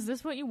want. Is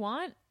this what you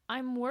want?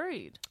 I'm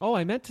worried. Oh,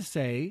 I meant to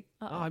say.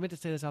 Uh-oh. Oh, I meant to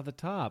say this off the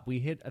top. We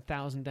hit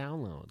 1,000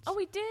 downloads. Oh,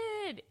 we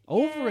did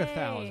Over Yay.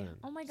 1,000.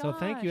 Oh my gosh! So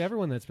thank you,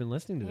 everyone that's been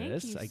listening to Thank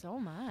this. you so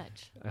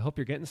much. I hope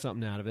you're getting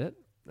something out of it.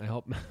 I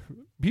hope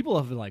people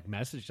have like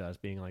messaged us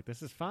being like,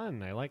 "This is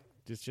fun. I like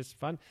it's just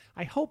fun."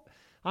 I hope,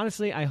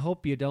 honestly, I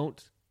hope you don't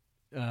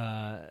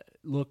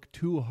look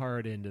too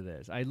hard into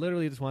this. I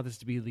literally just want this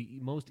to be the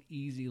most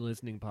easy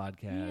listening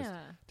podcast. Yeah.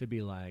 To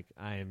be like,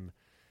 I'm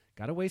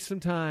gotta waste some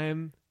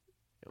time.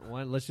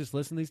 Let's just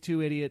listen to these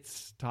two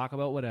idiots talk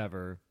about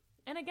whatever.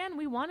 And again,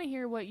 we want to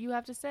hear what you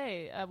have to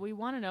say. We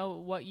want to know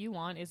what you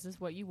want. Is this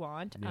what you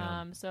want?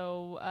 Yeah.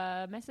 So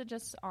message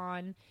us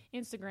on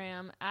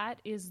Instagram at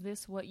Is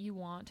This What You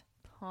Want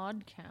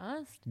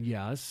Podcast.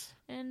 Yes.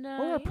 And Or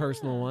our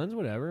personal yeah. ones,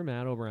 whatever.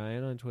 Matt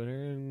O'Brien on Twitter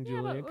and Yeah,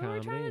 Julia but we're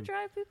Comedy. trying to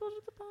drive people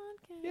to the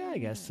podcast. Yeah, I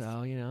guess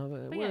so. You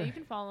know, But yeah, you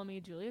can follow me,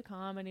 Julia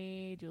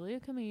Comedy, Julia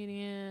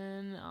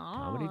Comedian.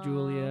 Comedy Aw.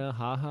 Julia,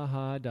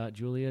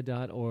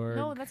 hahaha.julia.org.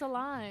 No, that's a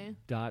lie.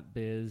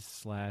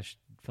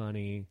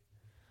 .biz/funny.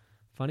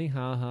 Funny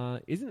haha.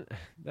 Isn't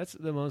that's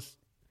the most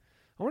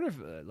I wonder if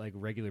like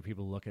regular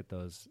people look at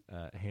those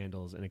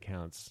handles and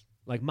accounts.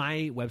 Like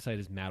my website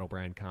is Matt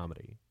O'Brien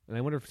Comedy. And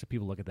I wonder if some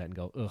people look at that and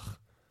go, "Ugh,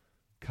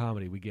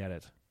 comedy, we get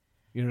it."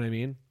 You know what I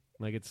mean?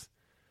 Like it's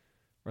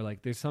or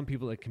like there's some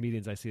people like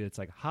comedians I see that's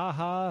like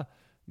haha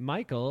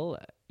Michael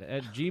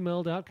at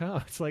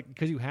gmail.com. It's like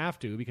because you have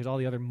to because all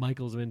the other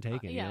Michaels have been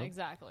taken. Yeah, you know?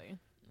 exactly.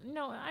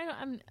 No,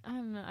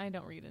 I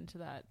don't read into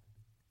that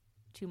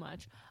too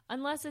much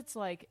unless it's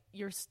like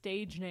your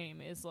stage name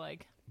is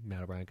like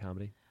Matt O'Brien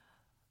Comedy.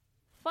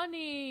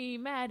 Funny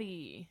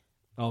Maddie.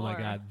 Oh my Or-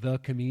 God, the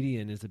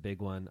comedian is a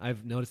big one.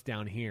 I've noticed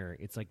down here,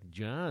 it's like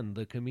John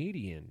the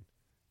comedian,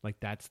 like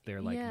that's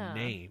their like Yeah.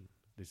 name,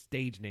 the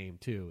stage name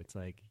too. It's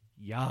like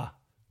yeah,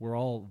 we're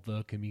all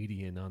the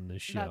comedian on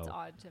this show. That's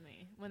odd to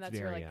me when that's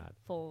your very like odd.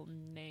 full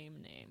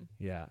name.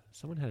 Yeah,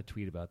 someone had a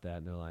tweet about that,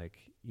 and they're like,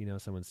 you know,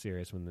 someone's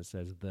serious when it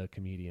says the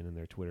comedian in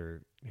their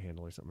Twitter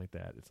handle or something like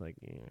that. It's like,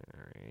 yeah,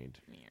 all right.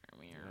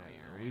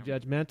 Are you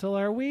judgmental?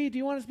 Are we? Do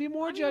you want us to be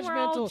more I mean, we're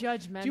all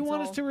judgmental? Do you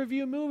want us to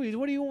review movies?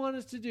 What do you want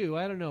us to do?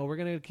 I don't know. We're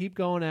going to keep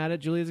going at it.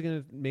 Julia's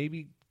going to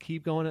maybe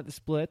keep going at the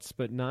splits,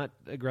 but not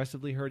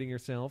aggressively hurting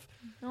herself.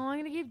 No, I'm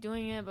gonna keep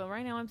doing it, but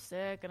right now I'm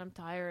sick and I'm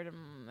tired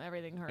and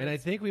everything hurts. And I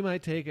think we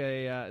might take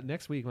a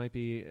next week might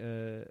be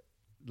the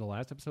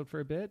last episode for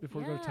a bit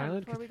before we go to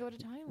Thailand. Before we go to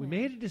Thailand, We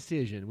made a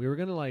decision. We were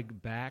going to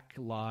like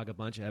backlog a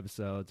bunch of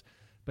episodes,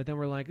 but then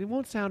we're like, it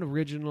won't sound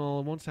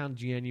original. It won't sound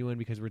genuine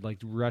because we're like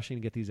rushing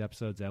to get these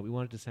episodes out. We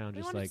want it to sound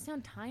We just want it like to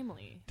sound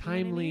timely. You know what I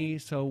timely. mean?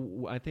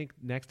 So I think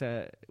next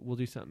we'll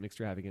do something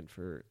extravagant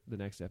for the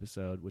next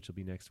episode, which will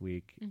be next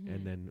week, Mm-hmm.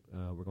 and then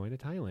we're going to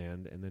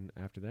Thailand, and then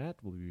after that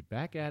we'll be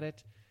back at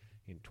it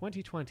in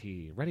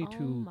 2020. Ready Oh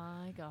to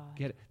my god.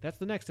 get it. That's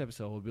the next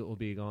episode. We'll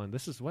be going.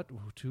 This is what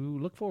to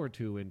look forward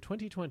to in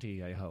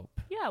 2020, I hope.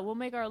 Yeah, we'll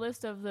make our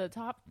list of the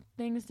top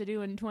things to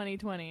do in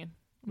 2020,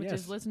 which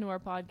Yes. is listen to our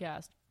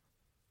podcast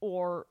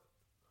or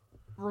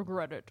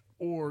regret it.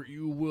 Or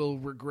you will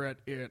regret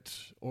it.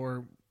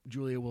 Or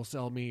Julia will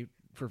sell me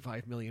for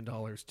 $5 million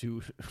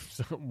to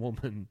some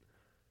woman.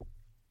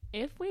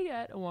 If we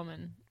get a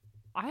woman,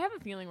 I have a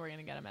feeling we're going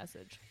to get a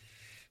message.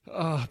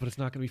 Oh, but it's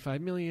not going to be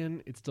 $5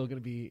 million. It's still going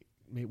to be,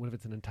 what if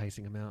it's an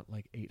enticing amount,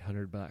 like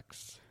 $800?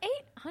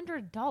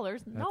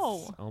 $800?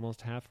 No. That's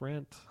almost half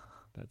rent.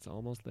 That's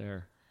almost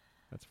there.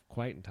 That's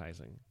quite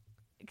enticing.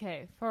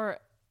 Okay, for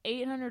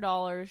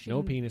 $800, she No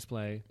can- penis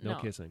play, no No.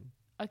 kissing.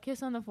 a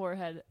kiss on the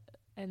forehead,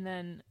 and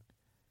then,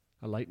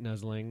 A light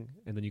nuzzling,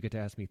 and then you get to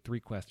ask me 3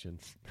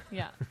 questions.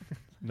 yeah,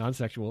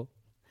 Non-sexual,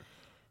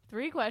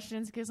 3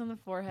 questions, kiss on the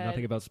forehead,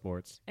 nothing about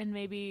sports. and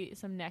maybe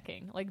some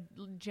necking. Like,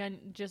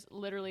 just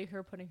literally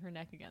her putting her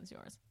neck against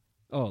yours.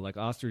 Oh, like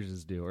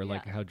ostriches do, or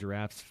like Yeah. how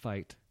giraffes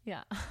fight.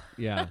 Yeah.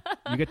 Yeah.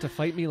 You get to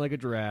fight me like a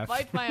giraffe.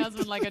 Fight my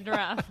husband like a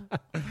giraffe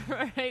for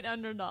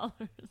 $800.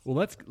 Well,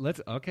 let's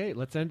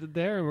end it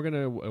there, and we're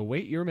gonna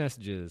await your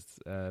messages.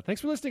 Thanks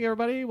for listening,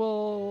 everybody.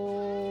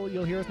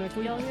 You'll hear us next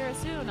week. You'll hear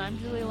us soon. I'm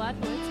Julia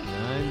Ladkowitz.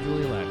 I'm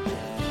Julia Lack. Bye.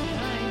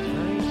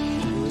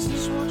 This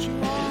is what you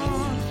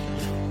want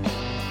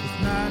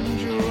with Matt and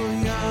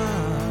Julia.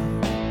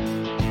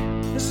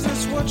 Is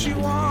this what you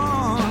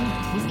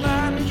want with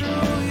Matt and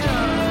Julia?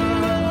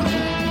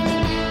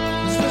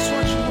 Is this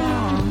what you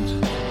want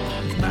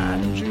with Matt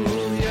and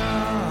Julia?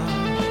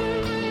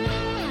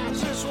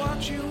 Is this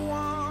what you